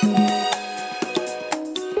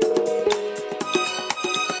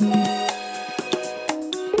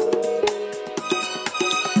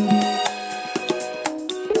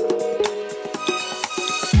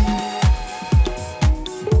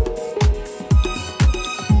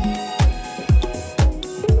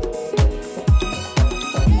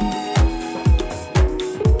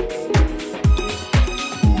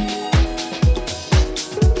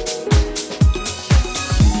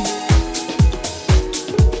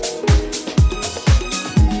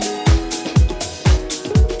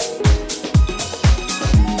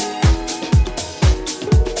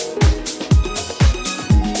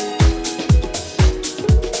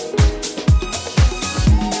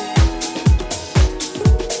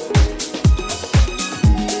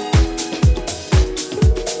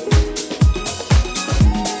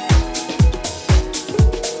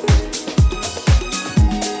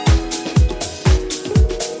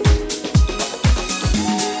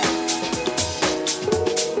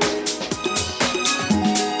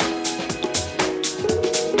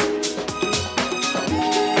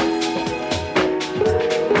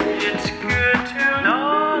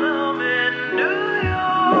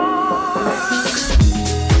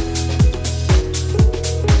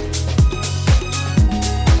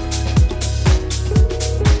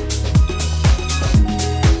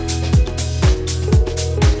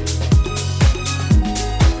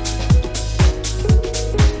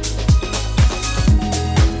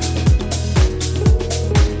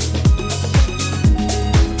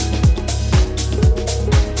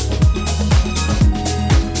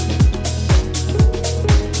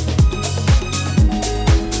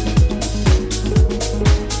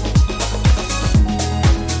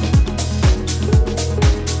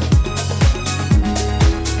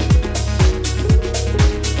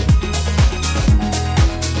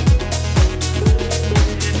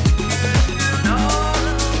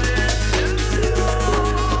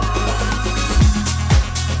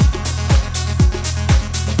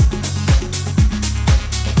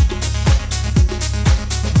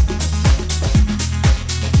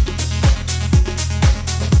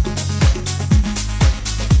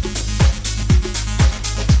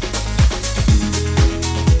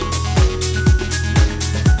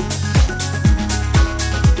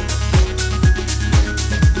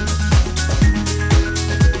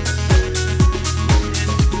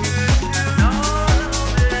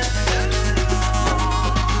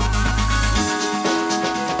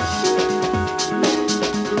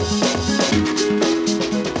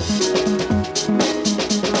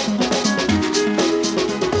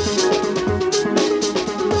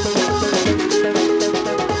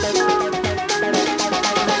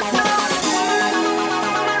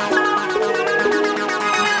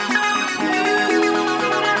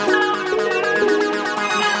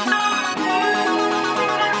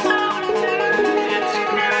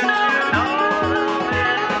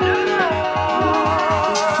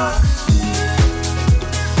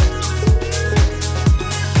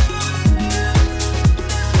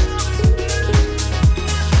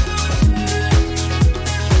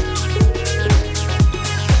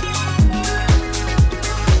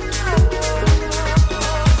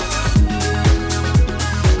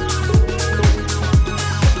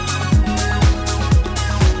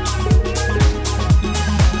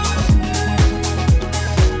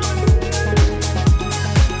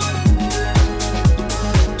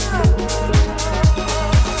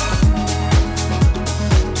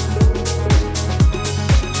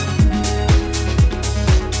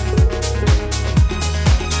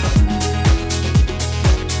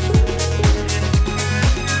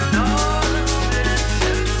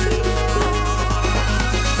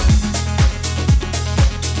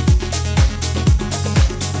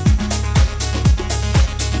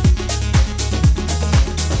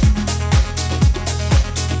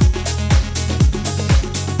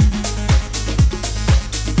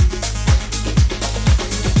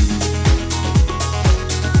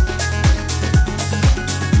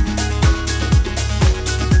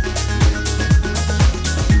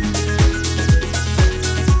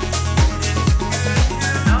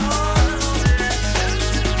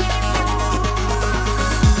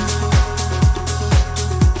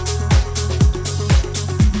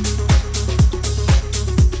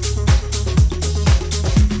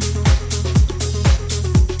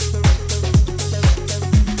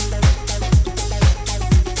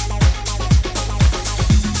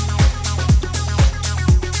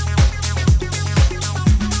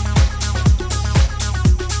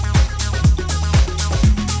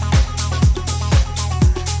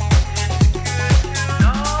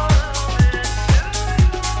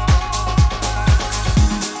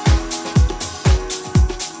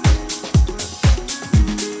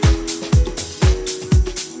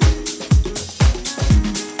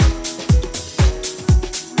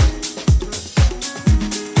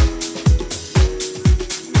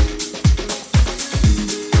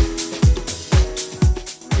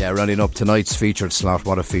 Rounding up tonight's featured slot,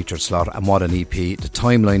 what a featured slot and what an EP. The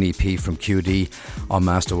Timeline EP from QD on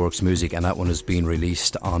Masterworks Music, and that one is being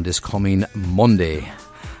released on this coming Monday.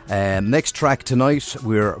 Next track tonight,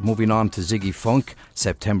 we're moving on to Ziggy Funk,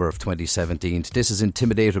 September of 2017. This is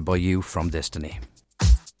Intimidated by You from Destiny.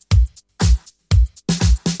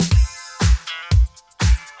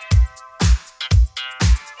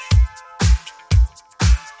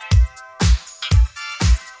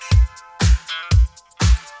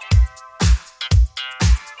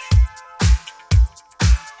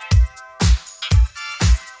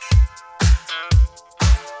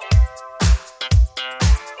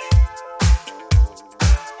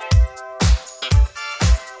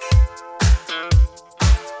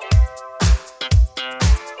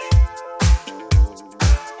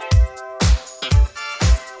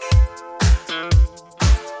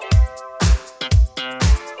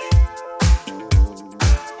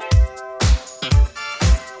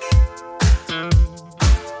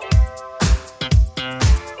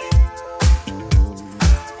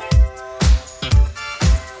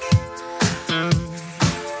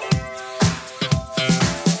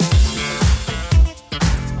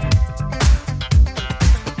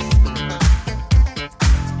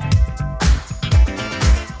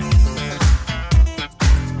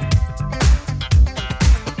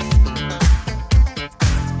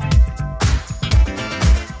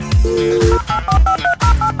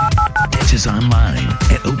 Catch us online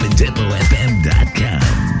at OpenTempoFM.com.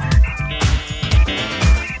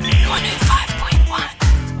 105.1.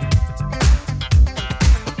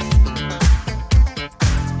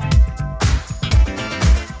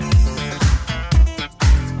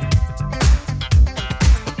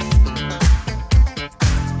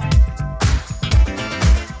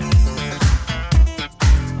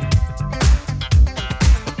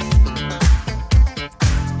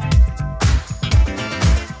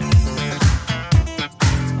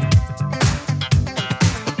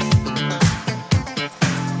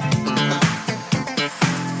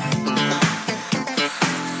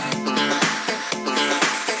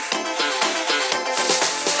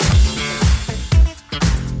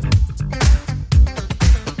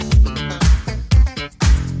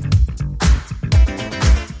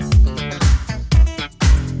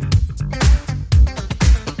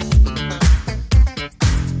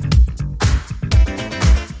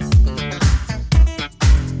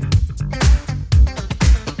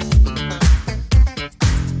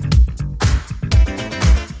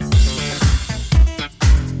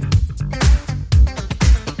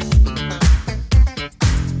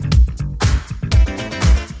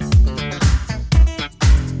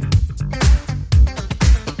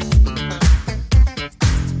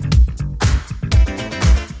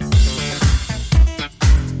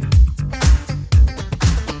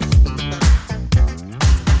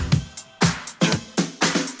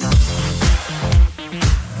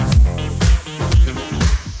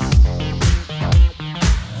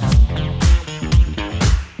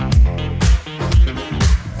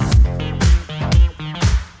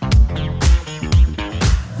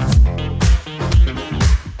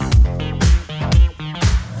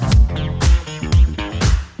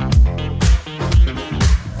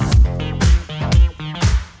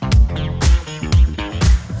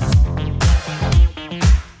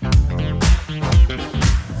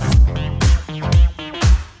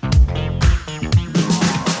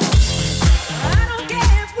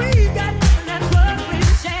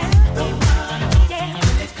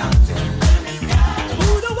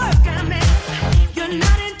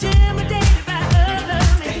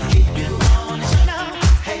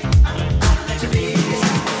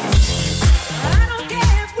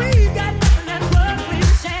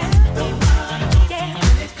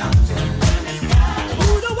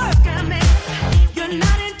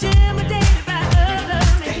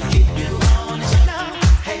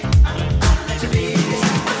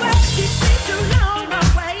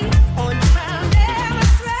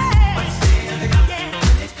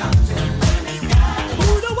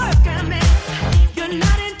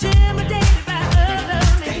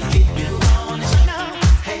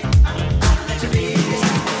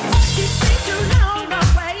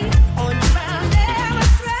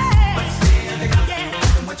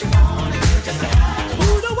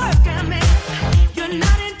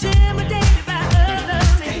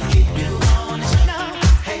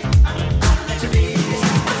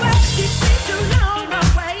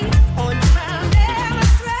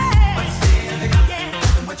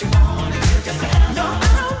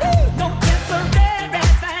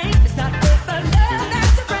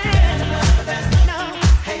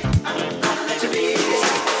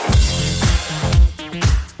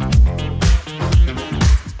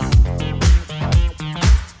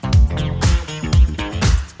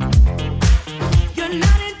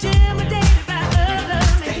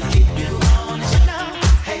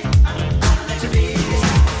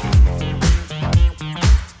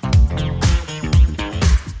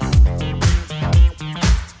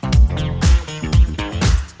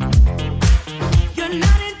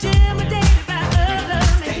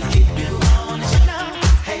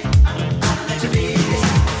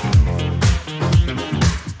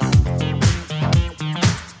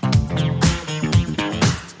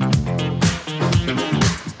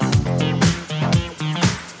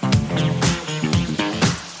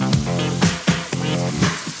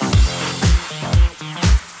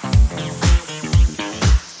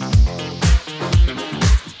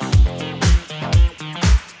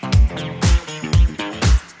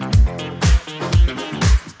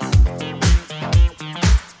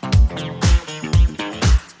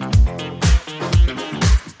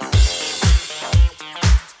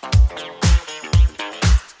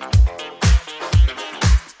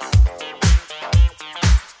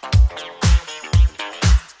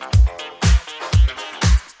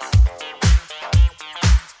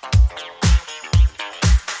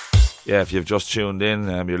 Yeah, if you've just tuned in,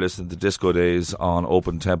 you're listening to Disco Days on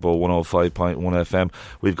Open Tempo 105.1 FM.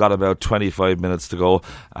 We've got about 25 minutes to go,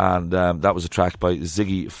 and that was a track by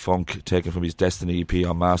Ziggy Funk, taken from his Destiny EP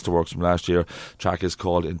on Masterworks from last year. The track is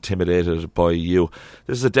called Intimidated by You.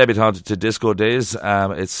 This is a debutante to Disco Days.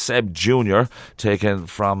 It's Seb Jr., taken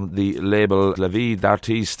from the label La Vie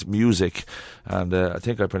d'Artiste Music. And I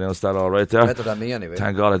think I pronounced that all right there. Better than me anyway.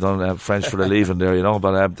 Thank God I done French for the leaving there, you know.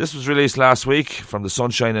 But this was released last week from the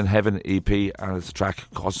Sunshine in Heaven EP, and it's a track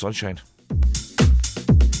called Sunshine.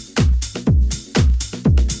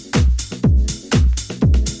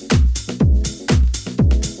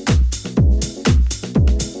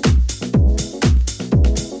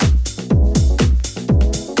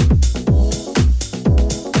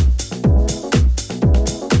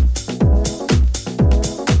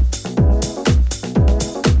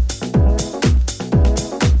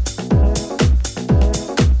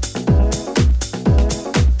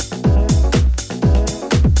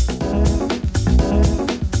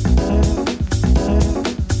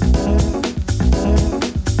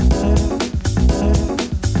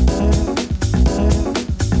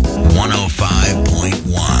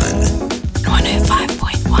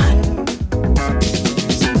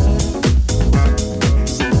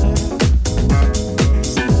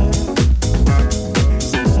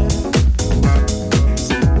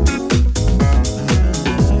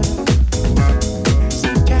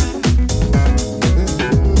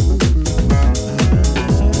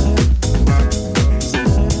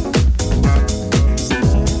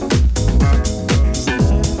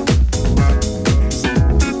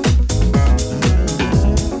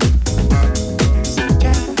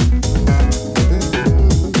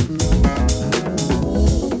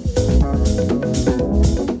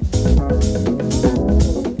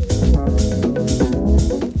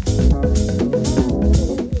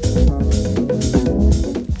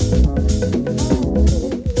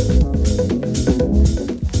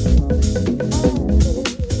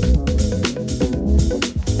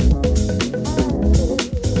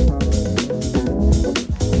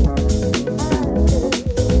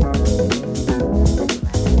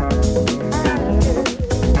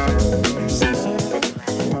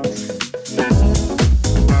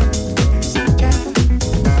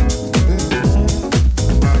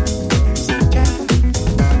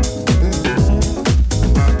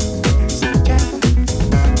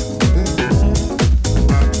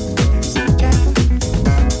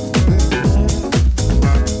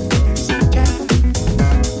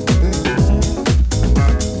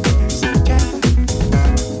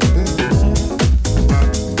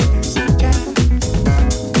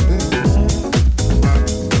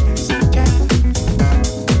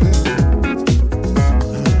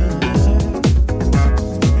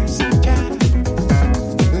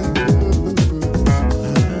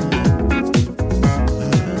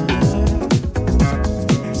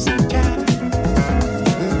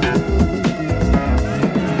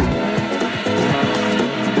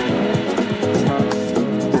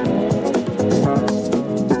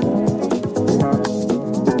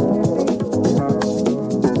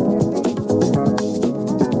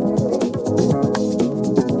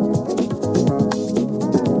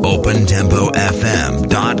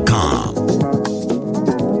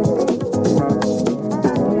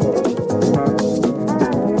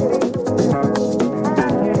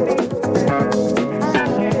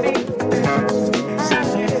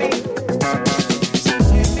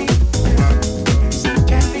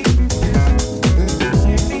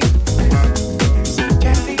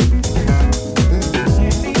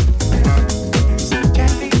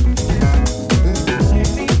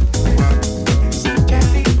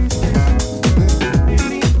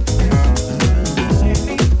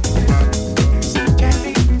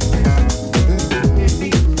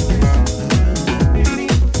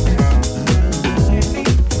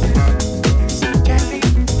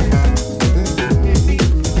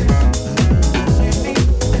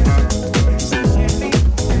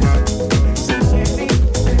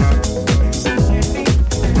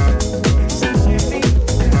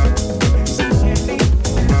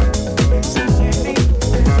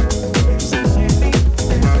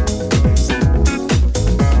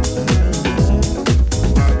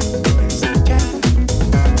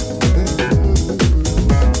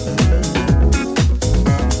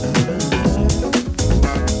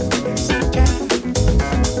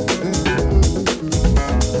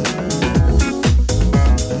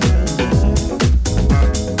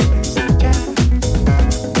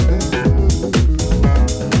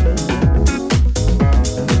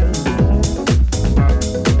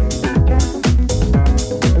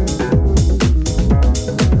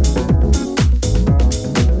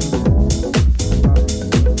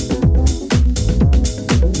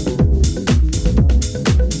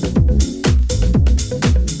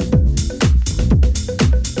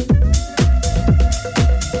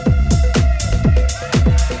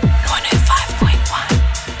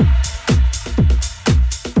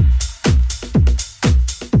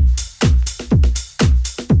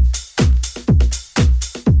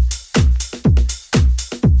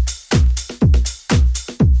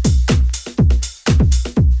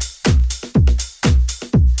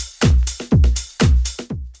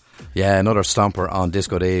 Yeah, another stomper on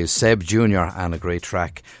Disco Days. Seb Jr. and a great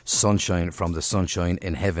track, Sunshine from the Sunshine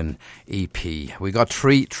in Heaven EP. We got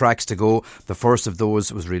 3 tracks to go. The first of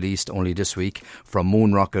those was released only this week from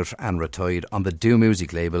Moon Rocket and Retired on the Do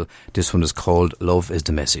Music label. This one is called Love is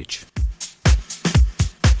the Message.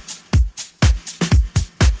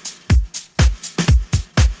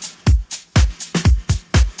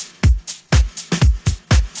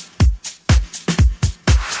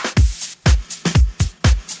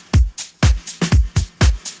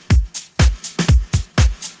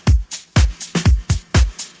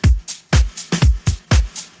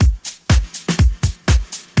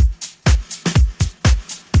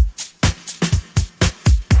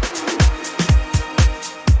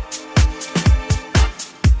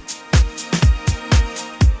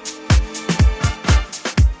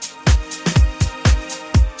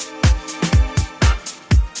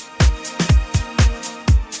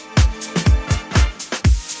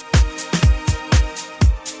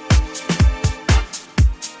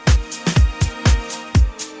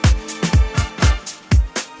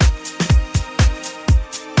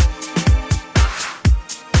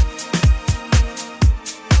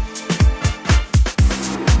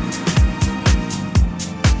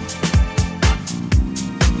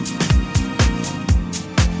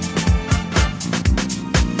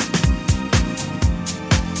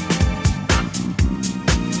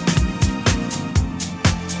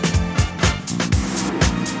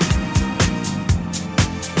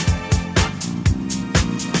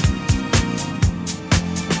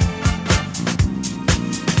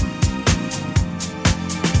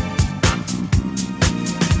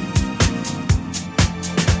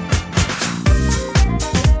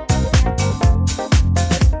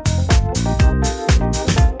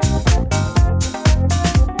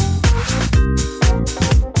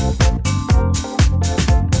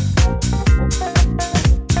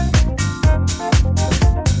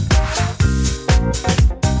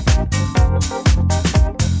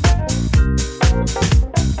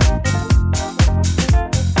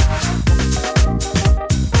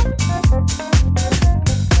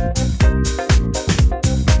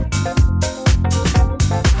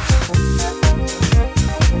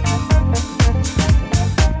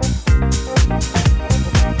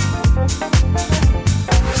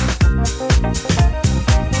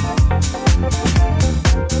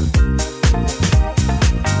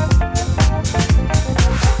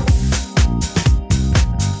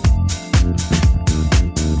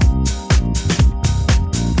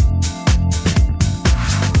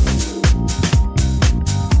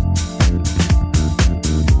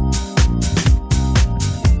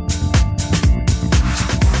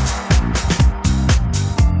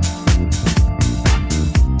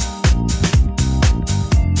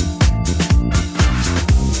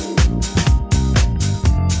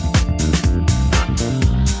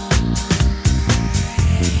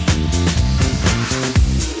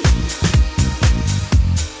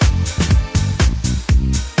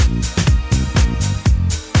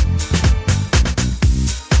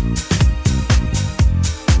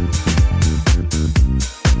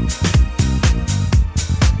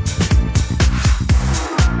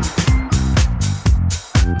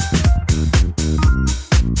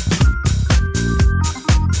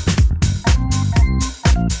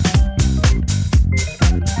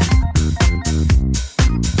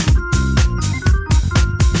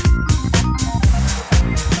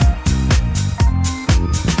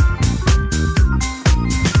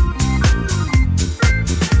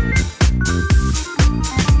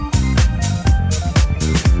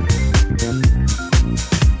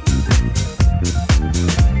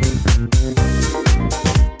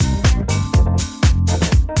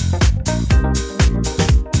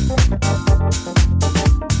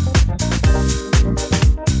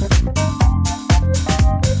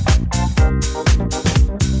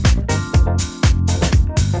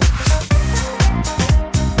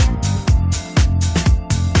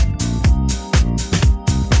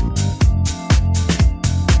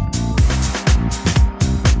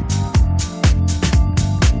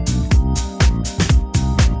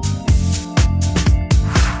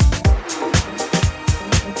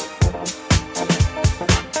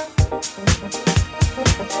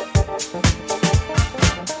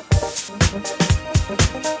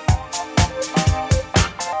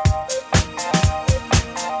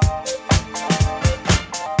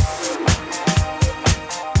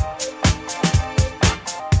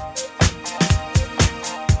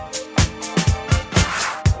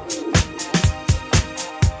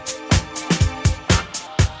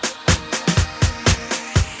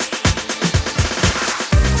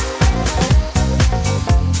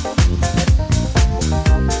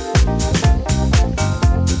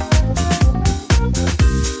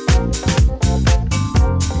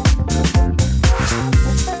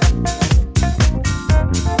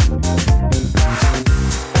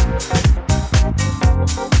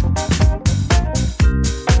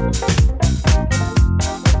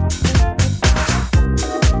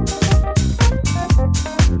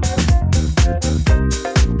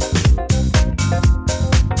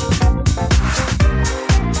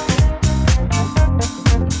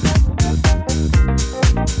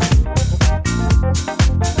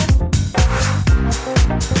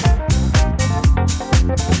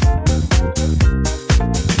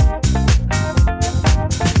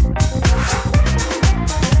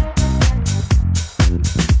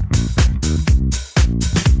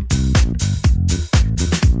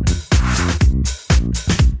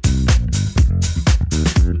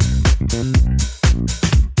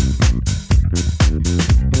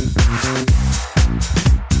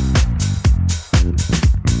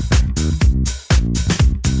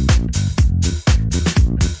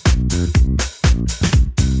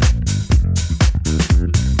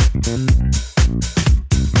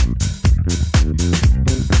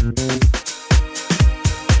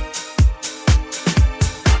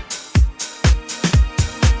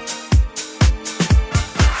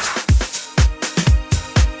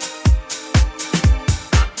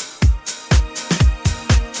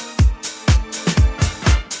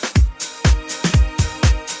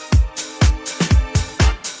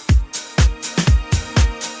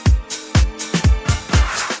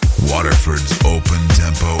 Waterford's Open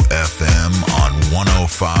Tempo FM on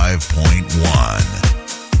 105.1.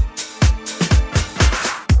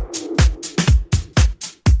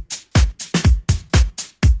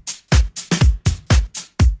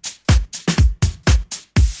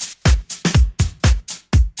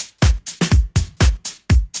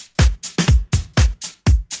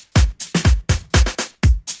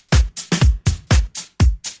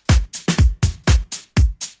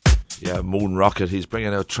 Moon Rocket, he's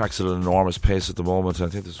bringing out tracks at an enormous pace at the moment. I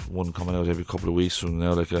think there's one coming out every couple of weeks from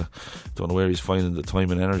now. Don't know where he's finding the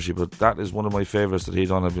time and energy, but that is one of my favourites that he's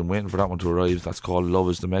done. I've been waiting for that one to arrive. That's called Love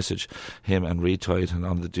Is The Message, him and Retide, and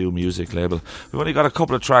on the Do Music label. We've only got a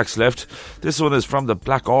couple of tracks left. This one is from the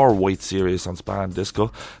Black or White series on Span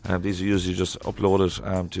Disco. These are usually just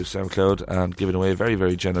uploaded to SoundCloud and given away very,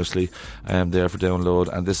 very generously there for download.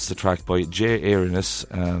 And this is a track by Jay Ariness,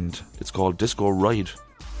 and it's called Disco Ride.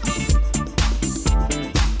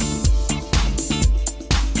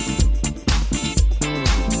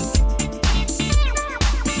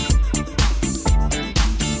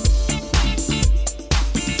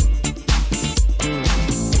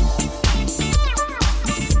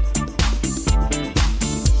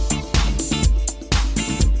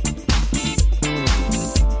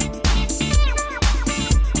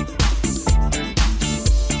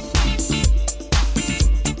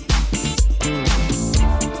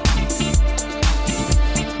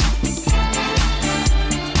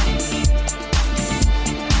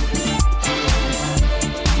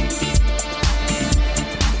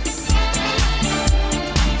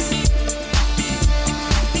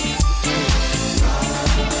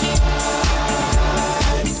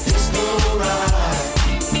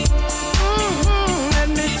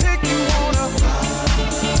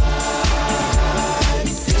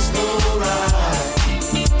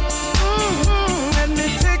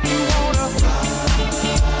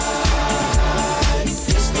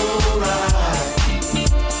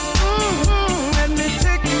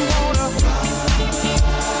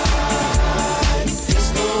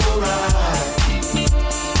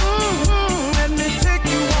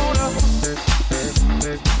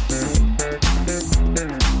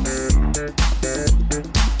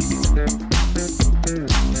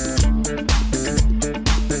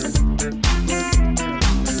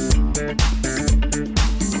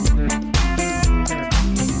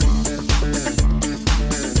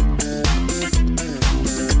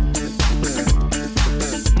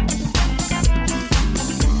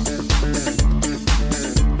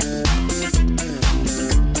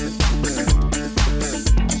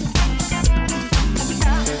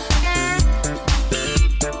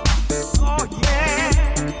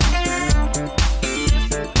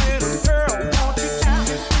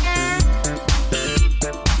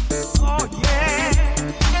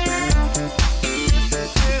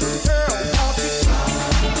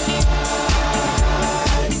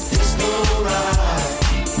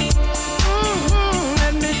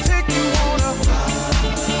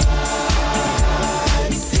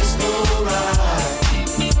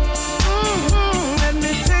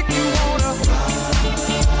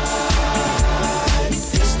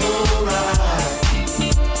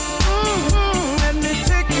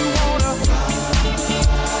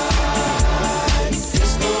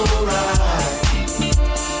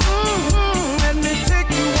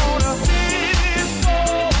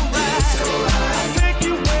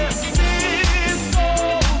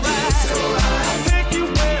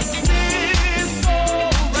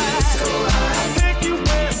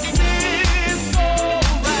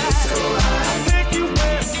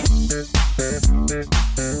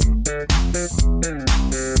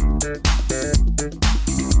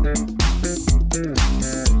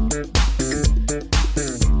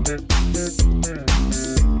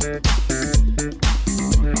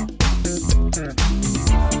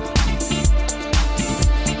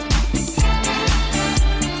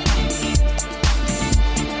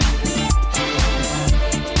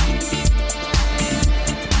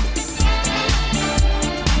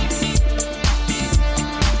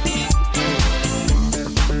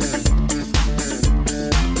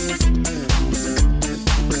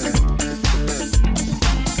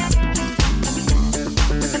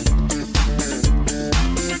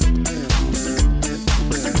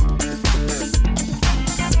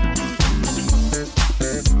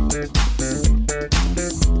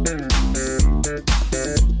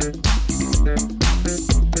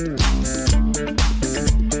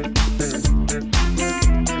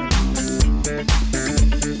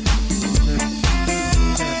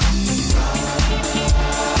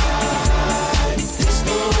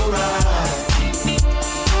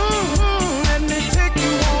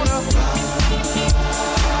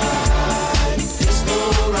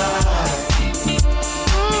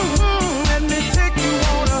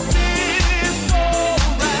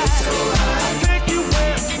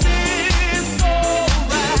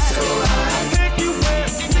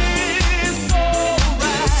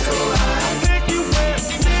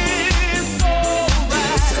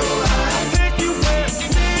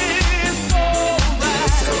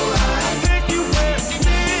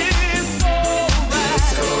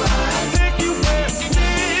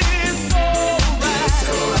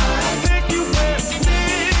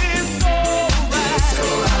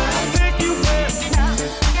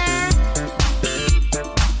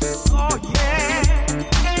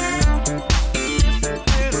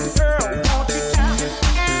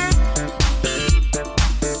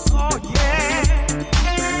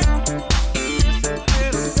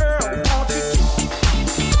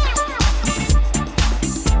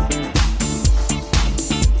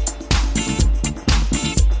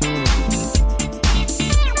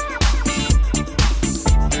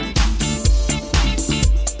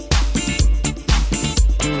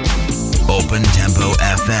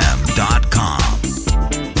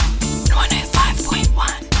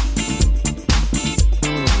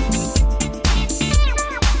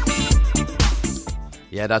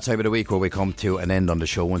 Yeah, that time of the week where we come to an end on the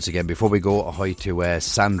show once again. Before we go, a hi to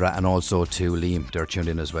Sandra and also to Liam. They're tuned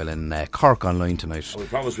in as well in Cork online tonight. And we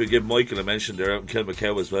promised we'd give Michael a mention there out in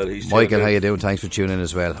Kilmacow as well. He's Michael, how you doing? Thanks for tuning in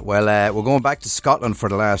as well. Well, we're going back to Scotland for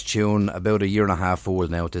the last tune, about a year and a half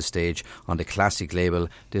old now at this stage, on the classic label.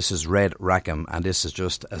 This is Red Rackham, and this is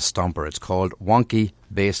just a stomper. It's called Wonky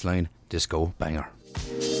Bassline Disco Banger.